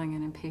 I'm feeling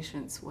an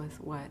impatience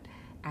with what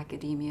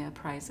academia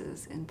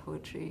prizes in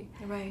poetry.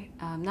 Right.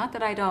 Not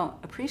that I don't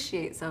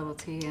appreciate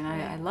subtlety, and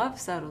I love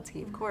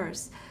subtlety, of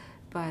course,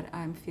 but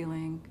I'm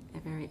feeling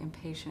very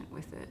impatient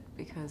with it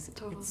because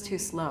it's too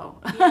slow.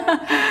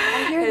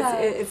 I hear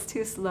that. It's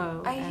too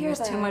slow. I hear there's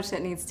that. too much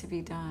that needs to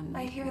be done.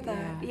 I hear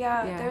that.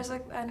 Yeah. There's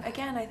like, and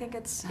again, I think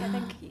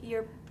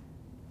you're,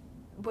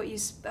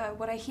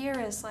 what I hear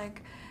is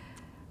like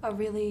a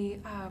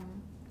really,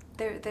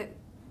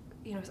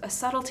 you know, a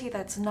subtlety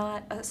that's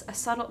not a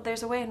subtle.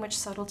 There's a way in which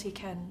subtlety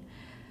can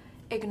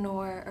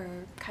ignore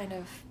or kind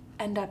of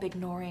end up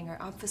ignoring or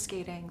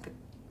obfuscating the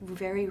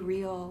very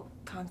real,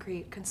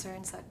 concrete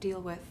concerns that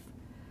deal with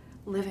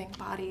living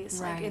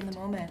bodies, like in the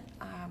moment.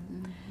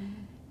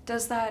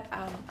 Does that?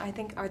 I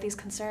think are these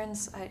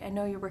concerns? I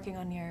know you're working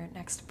on your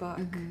next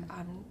book.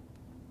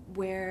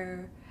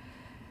 Where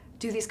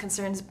do these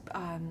concerns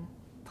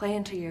play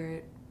into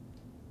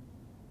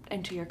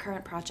your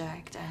current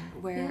project,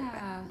 and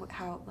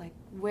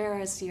where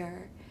is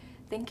your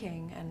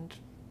thinking? And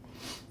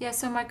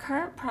so my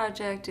current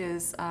project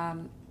is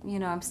you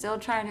know, I'm still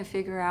trying to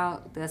figure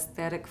out the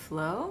aesthetic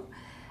flow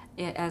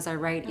as I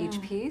write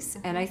each piece,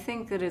 and I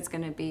think that it's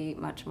going to be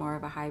much more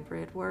of a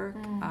hybrid work.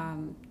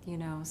 You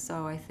know,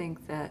 so I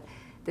think that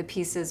the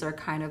pieces are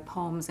kind of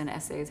poems and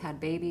essays had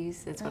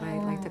babies. That's what I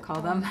like to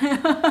call them.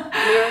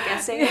 Lyric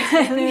essays.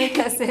 Lyric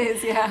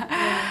essays,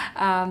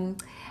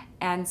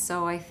 and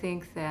so I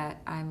think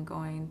that I'm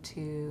going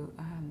to,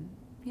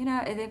 you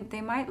know,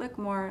 they might look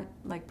more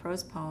like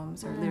prose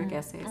poems or lyric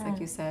essays, like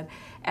you said.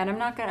 And I'm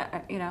not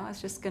gonna, you know,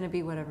 it's just gonna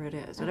be whatever it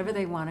is. Whatever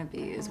they want to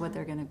be is what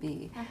they're gonna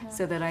be,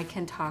 so that I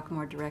can talk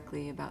more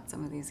directly about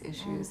some of these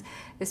issues,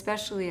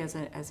 especially as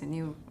a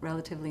new,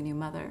 relatively new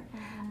mother.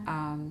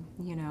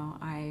 You know,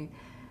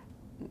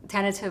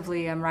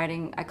 tentatively, I'm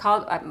writing,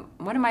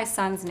 one of my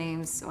son's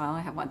names, well,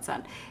 I have one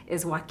son,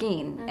 is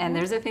Joaquin. And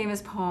there's a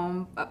famous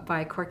poem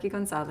by Corky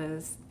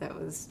Gonzalez that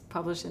was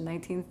published in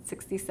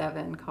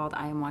 1967 called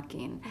I Am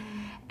Joaquin.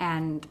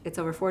 And it's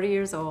over 40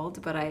 years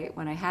old, but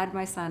when I had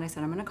my son, I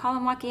said, I'm going to call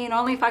him Joaquin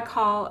only if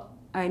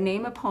I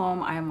name a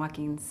poem, I am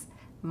Joaquin's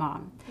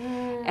mom.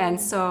 And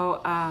so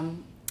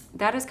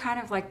that is kind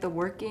of like the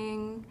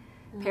working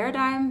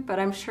paradigm, but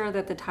I'm sure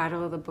that the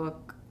title of the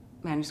book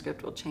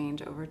manuscript will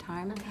change over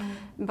time.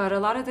 But a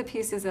lot of the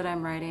pieces that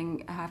I'm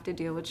writing have to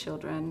deal with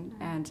children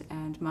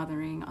and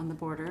mothering on the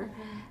border,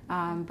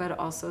 but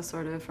also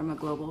sort of from a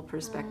global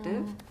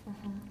perspective.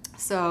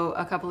 So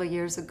a couple of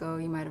years ago,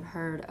 you might have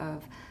heard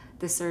of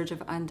the surge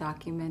of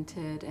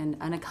undocumented and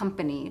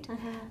unaccompanied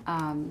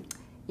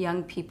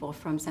young people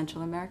from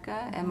Central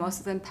America, and most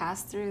of them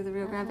passed through the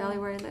Rio Grande Valley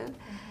where I live.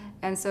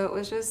 And so it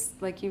was just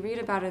like you read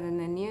about it in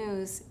the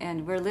news,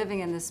 and we're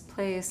living in this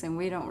place and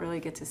we don't really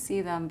get to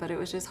see them, but it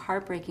was just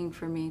heartbreaking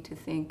for me to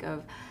think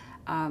of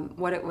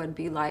what it would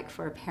be like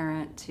for a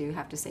parent to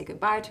have to say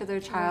goodbye to their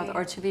child,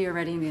 or to be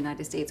already in the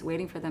United States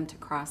waiting for them to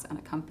cross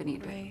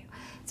unaccompanied.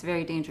 It's a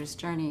very dangerous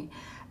journey.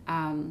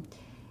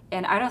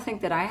 And I don't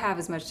think that I have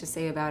as much to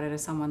say about it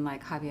as someone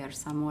like Javier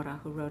Samora,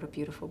 who wrote a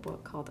beautiful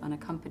book called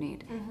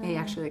Unaccompanied. He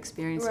actually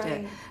experienced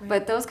it. Right.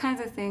 But those kinds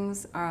of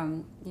things,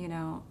 you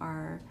know,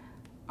 are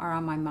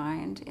on my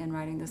mind in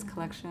writing this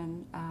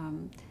collection.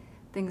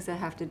 Things that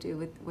have to do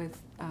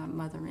with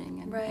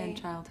mothering and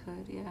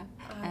childhood,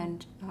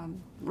 and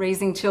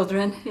raising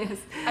children. Yes.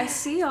 I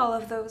see all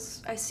of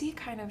those. I see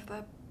kind of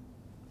the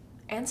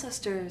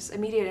ancestors,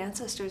 immediate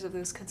ancestors of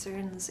those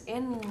concerns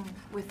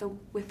with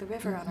the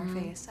river on our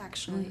face,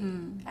 actually,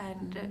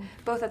 and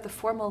both at the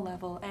formal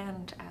level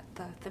and at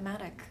the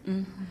thematic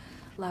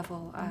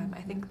level.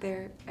 I think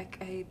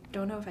I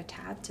don't know if I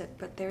tabbed it,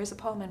 but there is a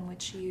poem in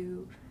which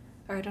you,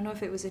 or I don't know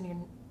if it was in your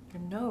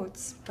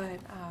notes, but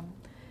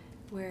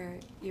where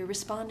you're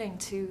responding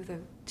to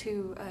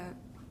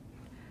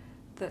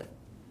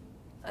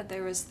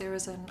there was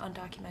an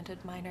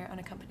undocumented minor,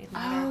 unaccompanied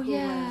minor who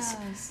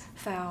was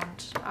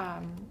found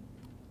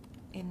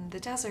in the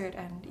desert,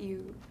 and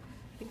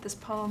I think this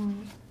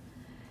poem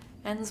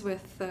ends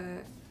with the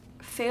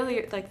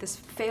failure, like this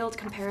failed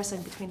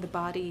comparison between the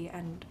body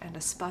and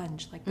a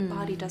sponge. Like the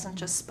body doesn't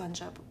just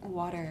sponge up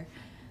water.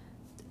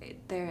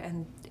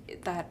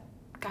 That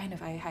kind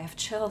of, I have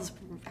chills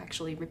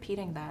actually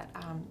repeating that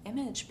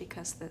image,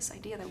 because this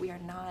idea that we are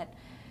not,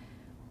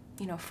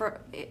 you know,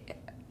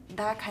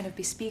 that kind of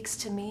bespeaks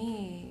to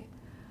me,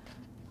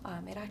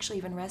 it actually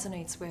even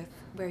resonates with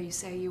where you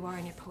say you are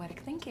in your poetic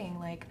thinking,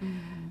 like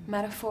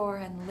metaphor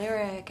and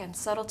lyric and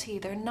subtlety,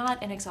 they're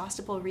not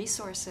inexhaustible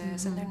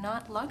resources, and they're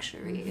not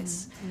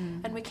luxuries,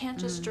 and we can't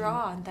just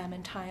draw on them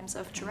in times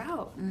of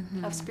drought,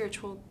 of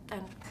spiritual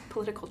and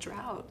political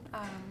drought.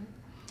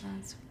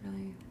 That's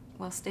really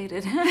well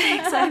stated.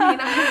 Thanks. I mean,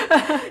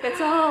 it's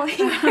all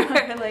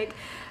here. Like,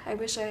 I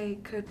wish I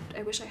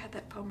had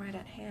that poem right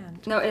at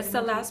hand. No, it's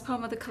the last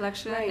poem of the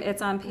collection. Right.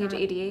 It's on page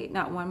 88,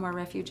 Not One More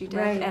Refugee Death.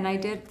 Right, and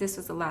this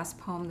was the last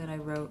poem that I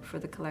wrote for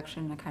the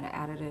collection. I kind of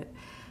added it.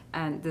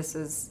 And this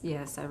is,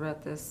 yes, I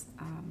wrote this,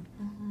 I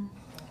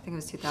think it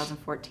was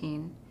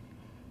 2014.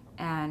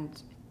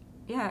 And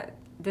yeah,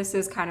 this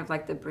is kind of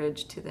like the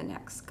bridge to the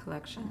next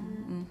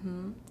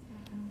collection.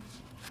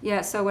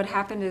 Yeah, so what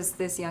happened is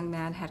this young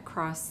man had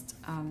crossed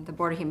the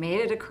border. He made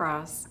it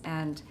across,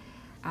 and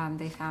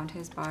they found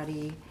his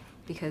body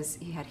because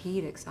he had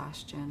heat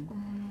exhaustion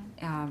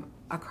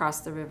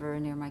across the river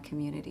near my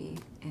community.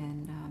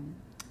 And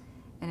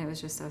it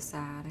was just so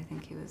sad. I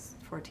think he was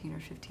 14 or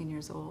 15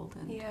 years old,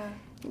 and he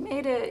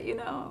made it, you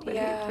know.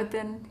 But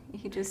then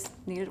he just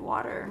needed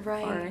water,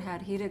 or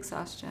had heat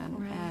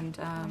exhaustion.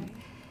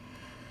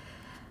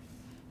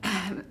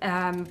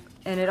 And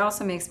it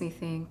also makes me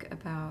think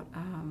about,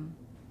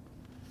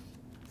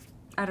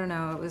 I don't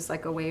know, it was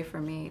like a way for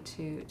me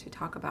to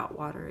talk about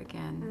water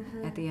again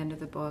at the end of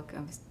the book.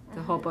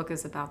 The whole book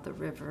is about the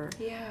river.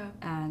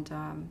 And,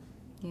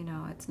 you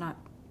know, it's not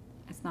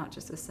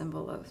just a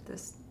symbol of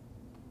this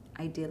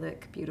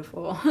idyllic,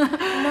 beautiful,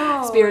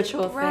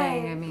 spiritual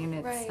thing. I mean,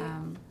 it's,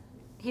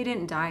 he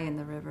didn't die in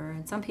the river,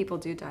 and some people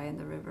do die in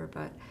the river,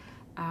 but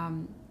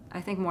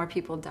I think more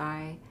people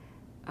die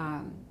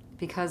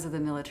because of the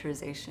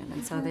militarization.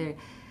 And so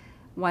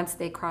once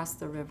they cross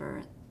the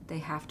river, they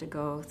have to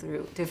go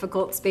through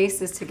difficult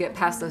spaces to get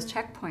past those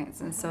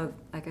checkpoints. And so,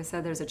 like I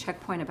said, there's a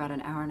checkpoint about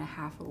an hour and a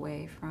half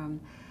away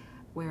from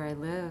where I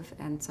live,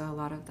 and so a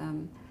lot of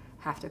them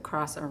have to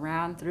cross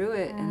around through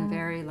it in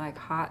very like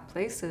hot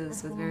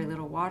places with very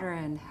little water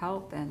and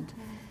help, and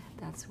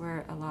that's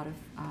where a lot of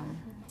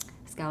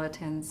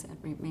skeletons and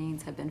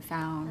remains have been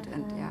found.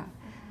 And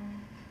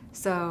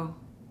so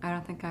I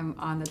don't think I'm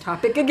on the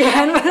topic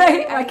again, but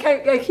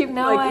I keep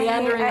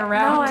meandering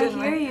around. No, I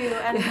hear you,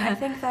 and I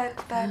think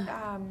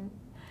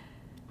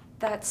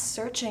that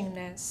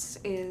searchingness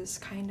is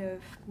kind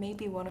of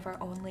maybe one of our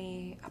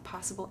only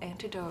possible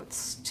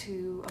antidotes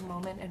to a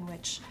moment in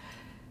which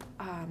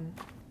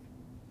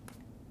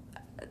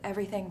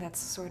everything that's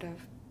sort of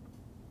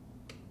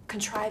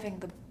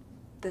contriving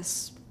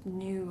this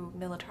new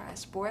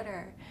militarized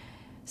border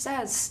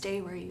says,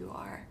 stay where you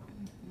are.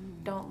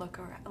 Don't look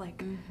around,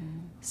 like,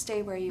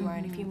 stay where you are,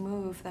 and if you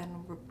move,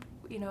 then,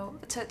 you know,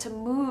 to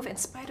move in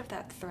spite of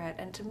that threat,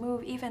 and to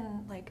move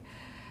even, like,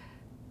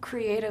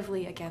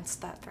 creatively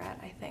against that threat,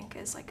 I think,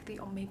 is, like,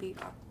 maybe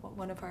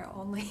one of our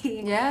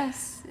only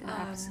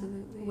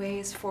absolutely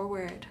ways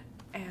forward.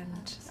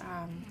 And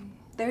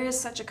there is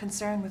such a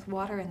concern with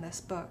water in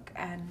this book,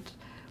 and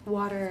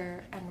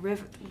water and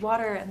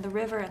the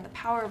river and the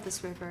power of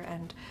this river,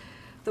 and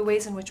the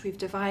ways in which we've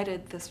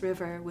divided this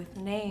river with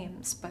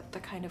names, but the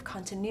kind of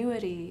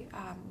continuity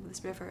of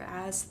this river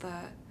as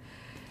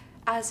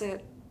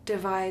it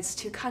divides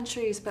two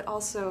countries, but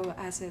also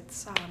as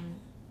it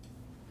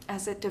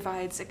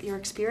divides your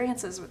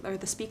experiences or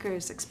the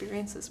speaker's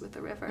experiences with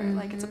the river.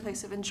 Like, it's a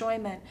place of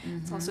enjoyment.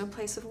 It's also a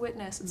place of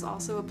witness. It's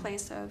also a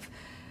place of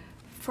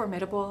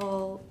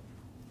formidable,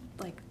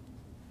 like,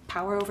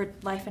 power over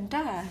life and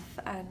death.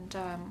 And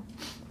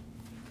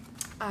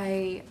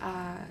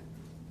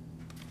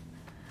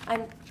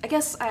I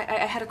guess I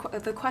had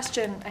a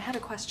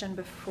question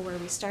before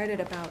we started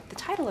about the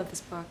title of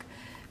this book,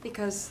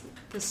 because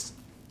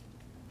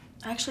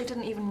I actually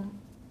didn't even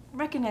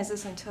recognize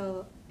this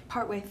until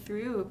partway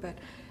through, but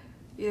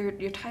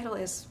your title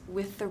is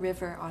 "With the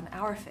River on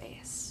Our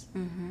Face."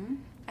 Mm-hmm.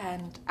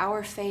 And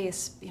our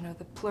face, you know,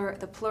 the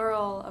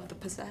plural of the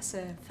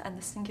possessive and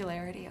the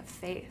singularity of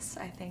face,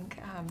 I think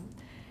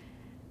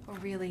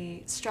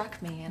really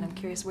struck me. And I'm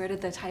curious, where did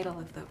the title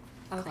of the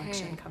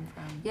collection come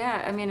from?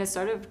 Yeah, I mean, it's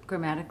sort of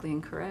grammatically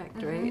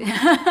incorrect, right?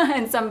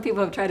 And some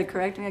people have tried to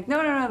correct me, like,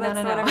 no,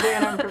 that's what I'm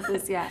doing on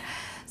purpose, yeah.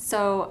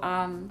 So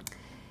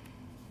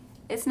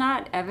it's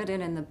not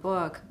evident in the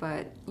book,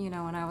 but, you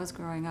know, when I was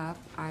growing up,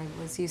 I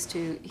was used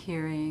to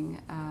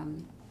hearing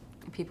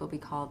people be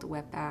called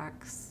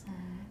wetbacks,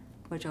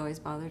 which always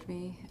bothered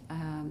me.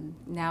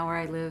 Now where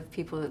I live,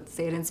 people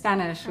say it in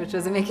Spanish, which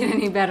doesn't make it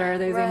any better.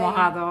 They say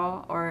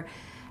mojado, or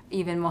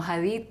even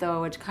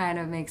mojadito, which kind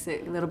of makes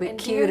it a little bit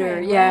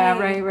cuter. Yeah,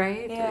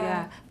 right.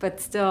 Yeah. But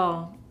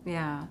still,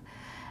 yeah.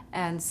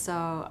 And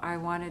so I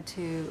wanted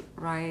to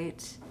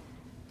write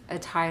a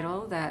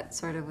title that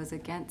sort of was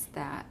against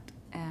that.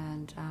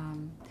 And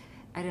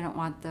I didn't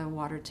want the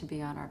water to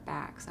be on our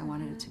backs. I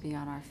wanted it to be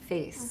on our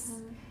face.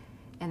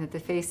 And that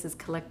the face is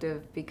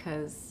collective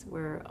because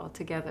we're all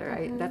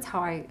together. That's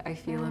how I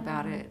feel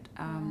about it.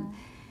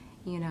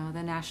 You know,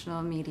 the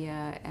national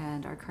media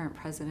and our current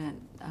president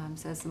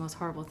says the most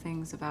horrible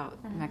things about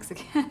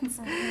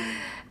Mexicans.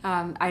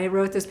 I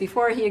wrote this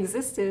before he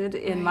existed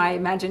in my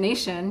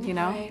imagination, you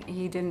know.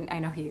 He didn't, I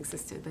know he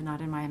existed, but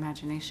not in my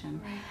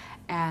imagination.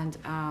 And,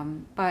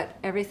 but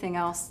everything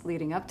else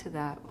leading up to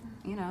that,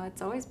 you know,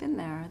 it's always been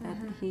there, that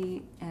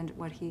he and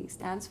what he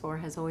stands for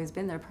has always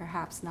been there,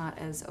 perhaps not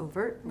as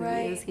overtly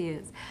as he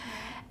is.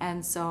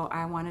 And so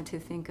I wanted to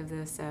think of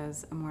this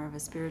as more of a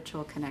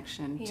spiritual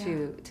connection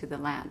to the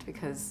land,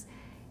 because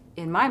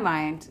in my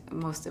mind,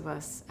 most of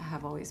us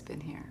have always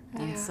been here.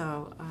 And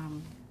so,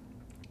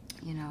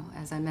 you know,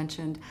 as I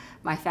mentioned,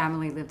 my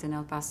family lived in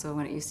El Paso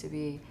when it used to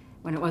be,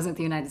 when it wasn't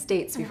the United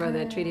States, before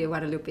the Treaty of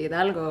Guadalupe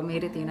Hidalgo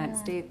made it the United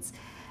States.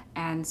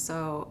 And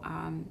so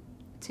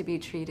to be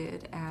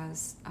treated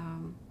as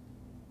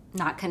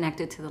not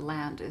connected to the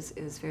land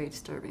is very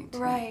disturbing to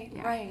me.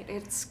 Right.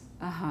 It's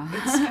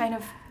kind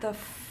of the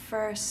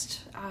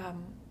first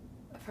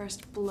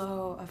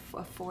blow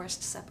of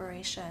forced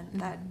separation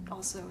that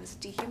also is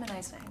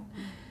dehumanizing.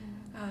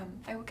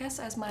 I would guess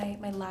as my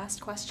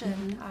last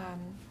question,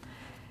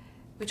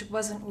 which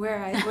wasn't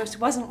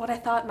what I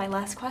thought my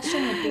last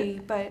question would be,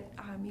 but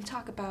you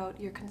talk about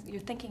you're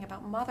thinking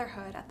about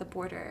motherhood at the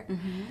border,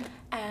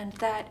 and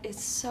that is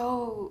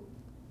so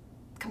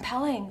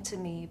compelling to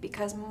me,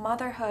 because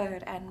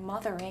motherhood and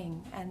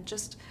mothering and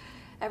just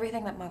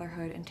everything that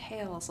motherhood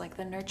entails, like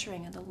the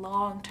nurturing and the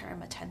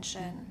long-term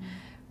attention,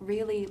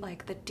 really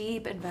like the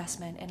deep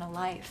investment in a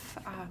life,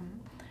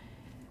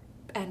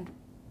 and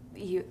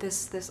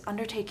this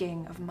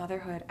undertaking of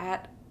motherhood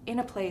in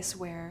a place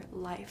where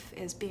life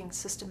is being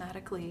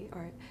systematically,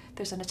 or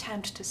there's an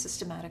attempt to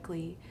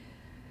systematically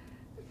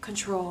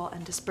control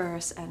and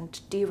disperse and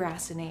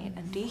deracinate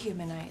and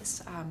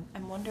dehumanize.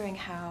 I'm wondering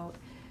how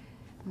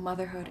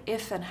motherhood,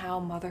 how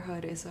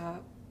motherhood is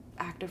a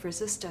act of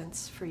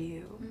resistance for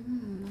you.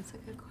 That's a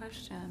good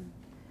question.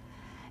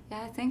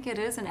 Yeah, I think it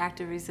is an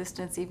act of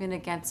resistance, even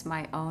against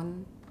my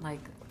own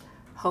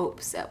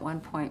hopes at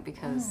one point,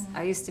 because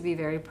I used to be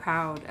very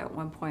proud at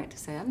one point to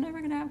say, I'm never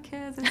going to have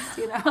kids. It's,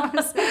 you know,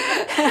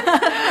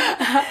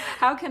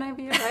 how can I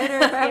be a writer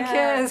if I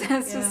have kids?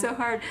 It's just so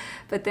hard.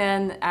 But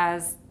then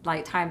as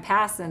time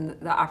passed and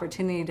the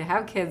opportunity to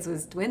have kids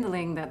was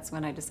dwindling, that's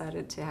when I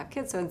decided to have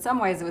kids. So in some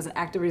ways it was an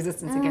act of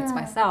resistance against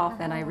myself,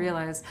 and I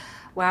realized,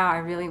 wow, I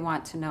really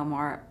want to know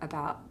more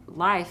about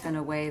life in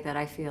a way that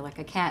I feel like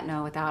I can't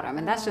know without them.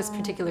 And that's just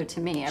particular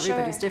to me.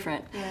 Everybody's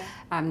different.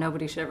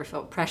 Nobody should ever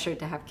feel pressured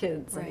to have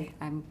kids.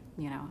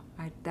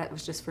 That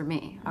was just for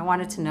me. I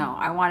wanted to know.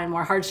 I wanted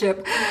more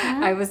hardship.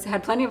 I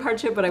had plenty of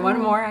hardship, but I wanted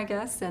more, I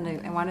guess,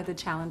 and I wanted the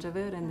challenge of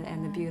it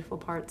and the beautiful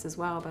parts as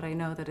well. But I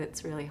know that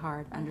it's really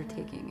hard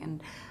undertaking,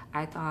 and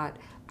I thought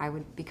I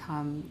would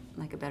become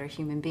like a better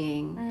human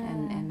being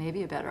and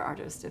maybe a better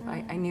artist if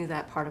I knew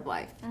that part of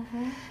life.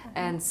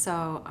 And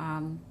so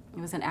it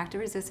was an act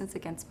of resistance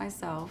against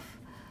myself.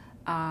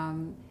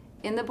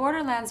 In the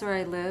borderlands where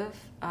I live,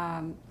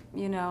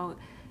 you know,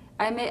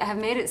 I have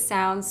made it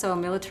sound so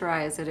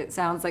militarized that it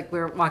sounds like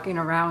we're walking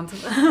around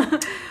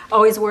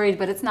always worried,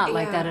 but it's not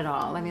like that at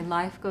all. I mean,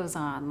 life goes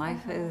on.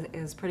 Life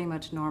is pretty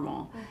much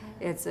normal.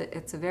 It's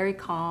a very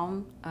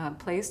calm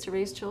place to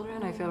raise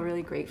children. I feel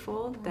really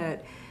grateful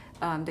that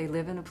they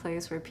live in a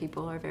place where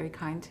people are very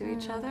kind to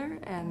each other,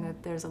 and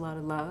that there's a lot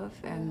of love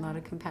and a lot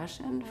of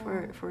compassion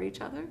for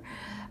each other.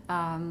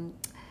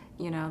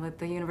 You know, that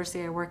the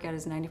university I work at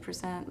is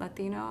 90%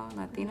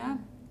 Latina.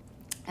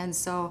 And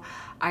so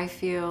I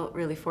feel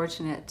really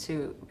fortunate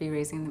to be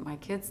raising my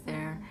kids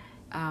there.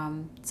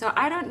 So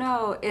I don't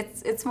know,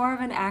 it's more of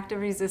an act of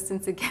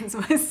resistance against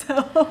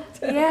myself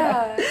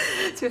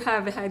to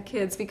have had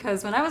kids,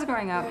 because when I was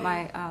growing up,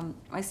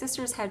 my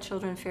sisters had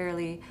children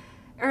fairly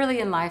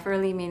early in life,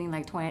 early meaning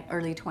like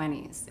early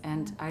 20s,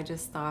 and I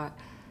just thought,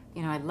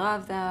 you know, I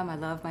love them, I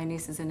love my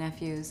nieces and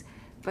nephews,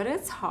 but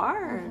it's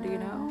hard, you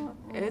know.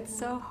 It's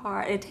so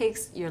hard. It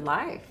takes your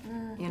life,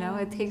 you know.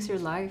 It takes your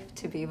life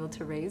to be able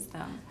to raise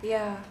them.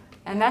 Yeah.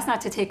 And that's not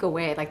to take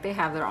away, like they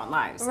have their own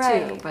lives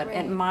too. But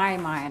in my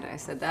mind, I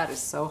said that is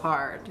so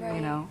hard,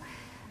 you know.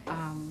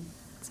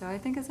 So I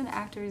think it's an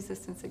act of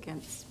resistance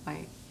against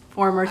my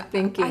former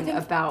thinking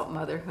about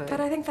motherhood.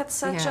 But I think that's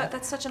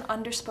such an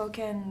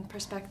underspoken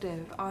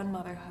perspective on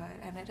motherhood,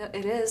 and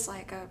it is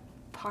like a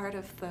part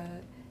of the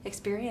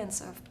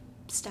experience of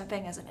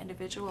stepping as an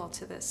individual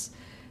to this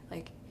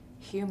like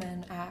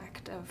human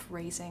act of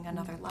raising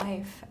another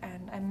life.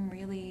 And I'm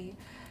really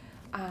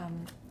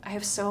I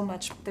have so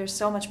much, there's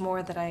so much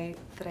more that I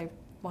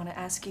want to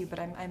ask you, but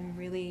I'm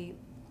really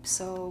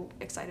so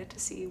excited to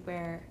see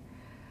where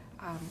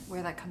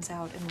that comes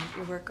out in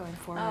your work going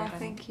forward. Oh,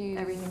 thank you.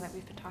 Everything that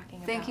we've been talking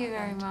about. Thank you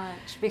very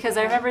much. Because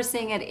I remember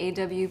seeing at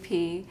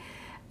AWP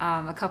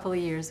a couple of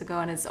years ago,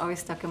 and it's always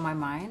stuck in my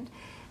mind,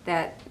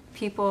 that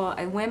people,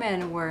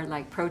 women were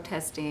like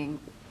protesting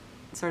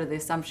sort of the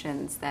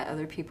assumptions that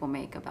other people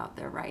make about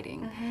their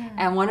writing.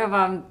 And one of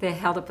them, they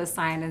held up a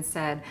sign and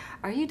said,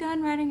 "Are you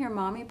done writing your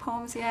mommy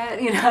poems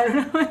yet?" You know, I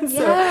don't know.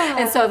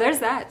 And so there's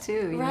that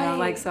too, you know,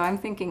 like, so I'm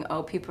thinking,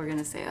 oh, people are going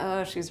to say,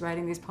 oh, she's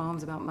writing these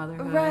poems about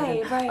motherhood.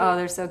 And, oh,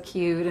 they're so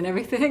cute and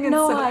everything. And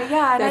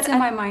that's in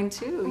my mind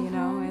too, you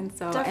know, and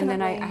so, and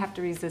then I have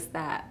to resist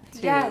that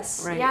too.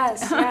 Yes,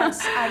 yes.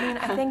 I mean,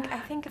 I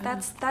think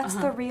that's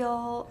the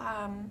real,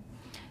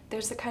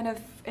 there's a kind of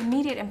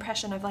immediate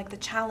impression of like the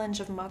challenge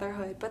of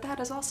motherhood, but that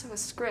is also a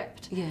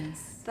script.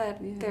 Yes.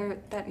 That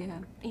you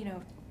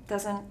know,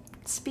 doesn't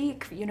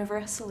speak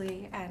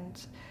universally.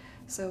 And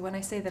so when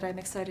I say that I'm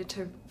excited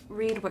to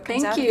read what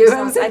comes out of these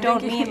songs, I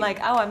don't mean like,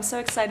 oh, I'm so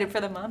excited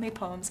for the mommy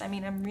poems. I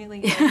mean, I'm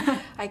really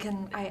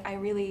I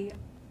really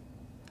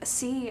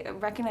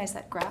recognize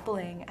that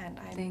grappling, and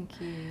Thank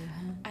you.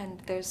 And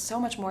there's so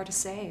much more to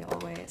say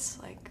always,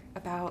 like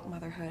about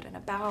motherhood and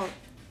about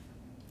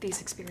these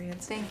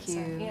experiences. Thank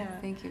you. So,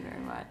 Thank you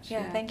very much.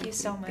 Thank you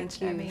so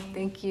much, Emmy.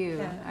 Thank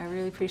you. I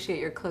really appreciate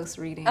your close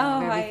reading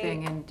of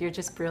everything, and you're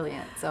just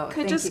brilliant. So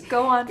could just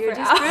go on you're for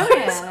just hours.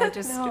 Brilliant. I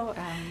just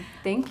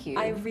thank you.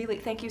 I really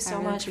thank you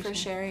so much for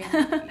sharing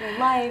your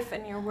life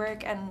and your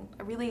work, and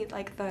really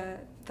like the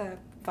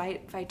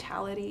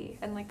vitality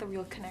and like the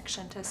real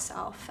connection to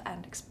self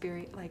and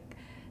experience, like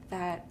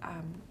that.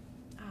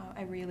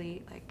 I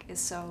really like is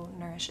so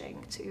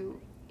nourishing to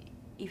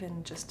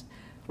even just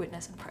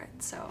witness in part.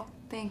 So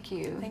thank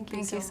you. Thank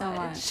you so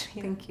much.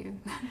 Yeah. Thank you.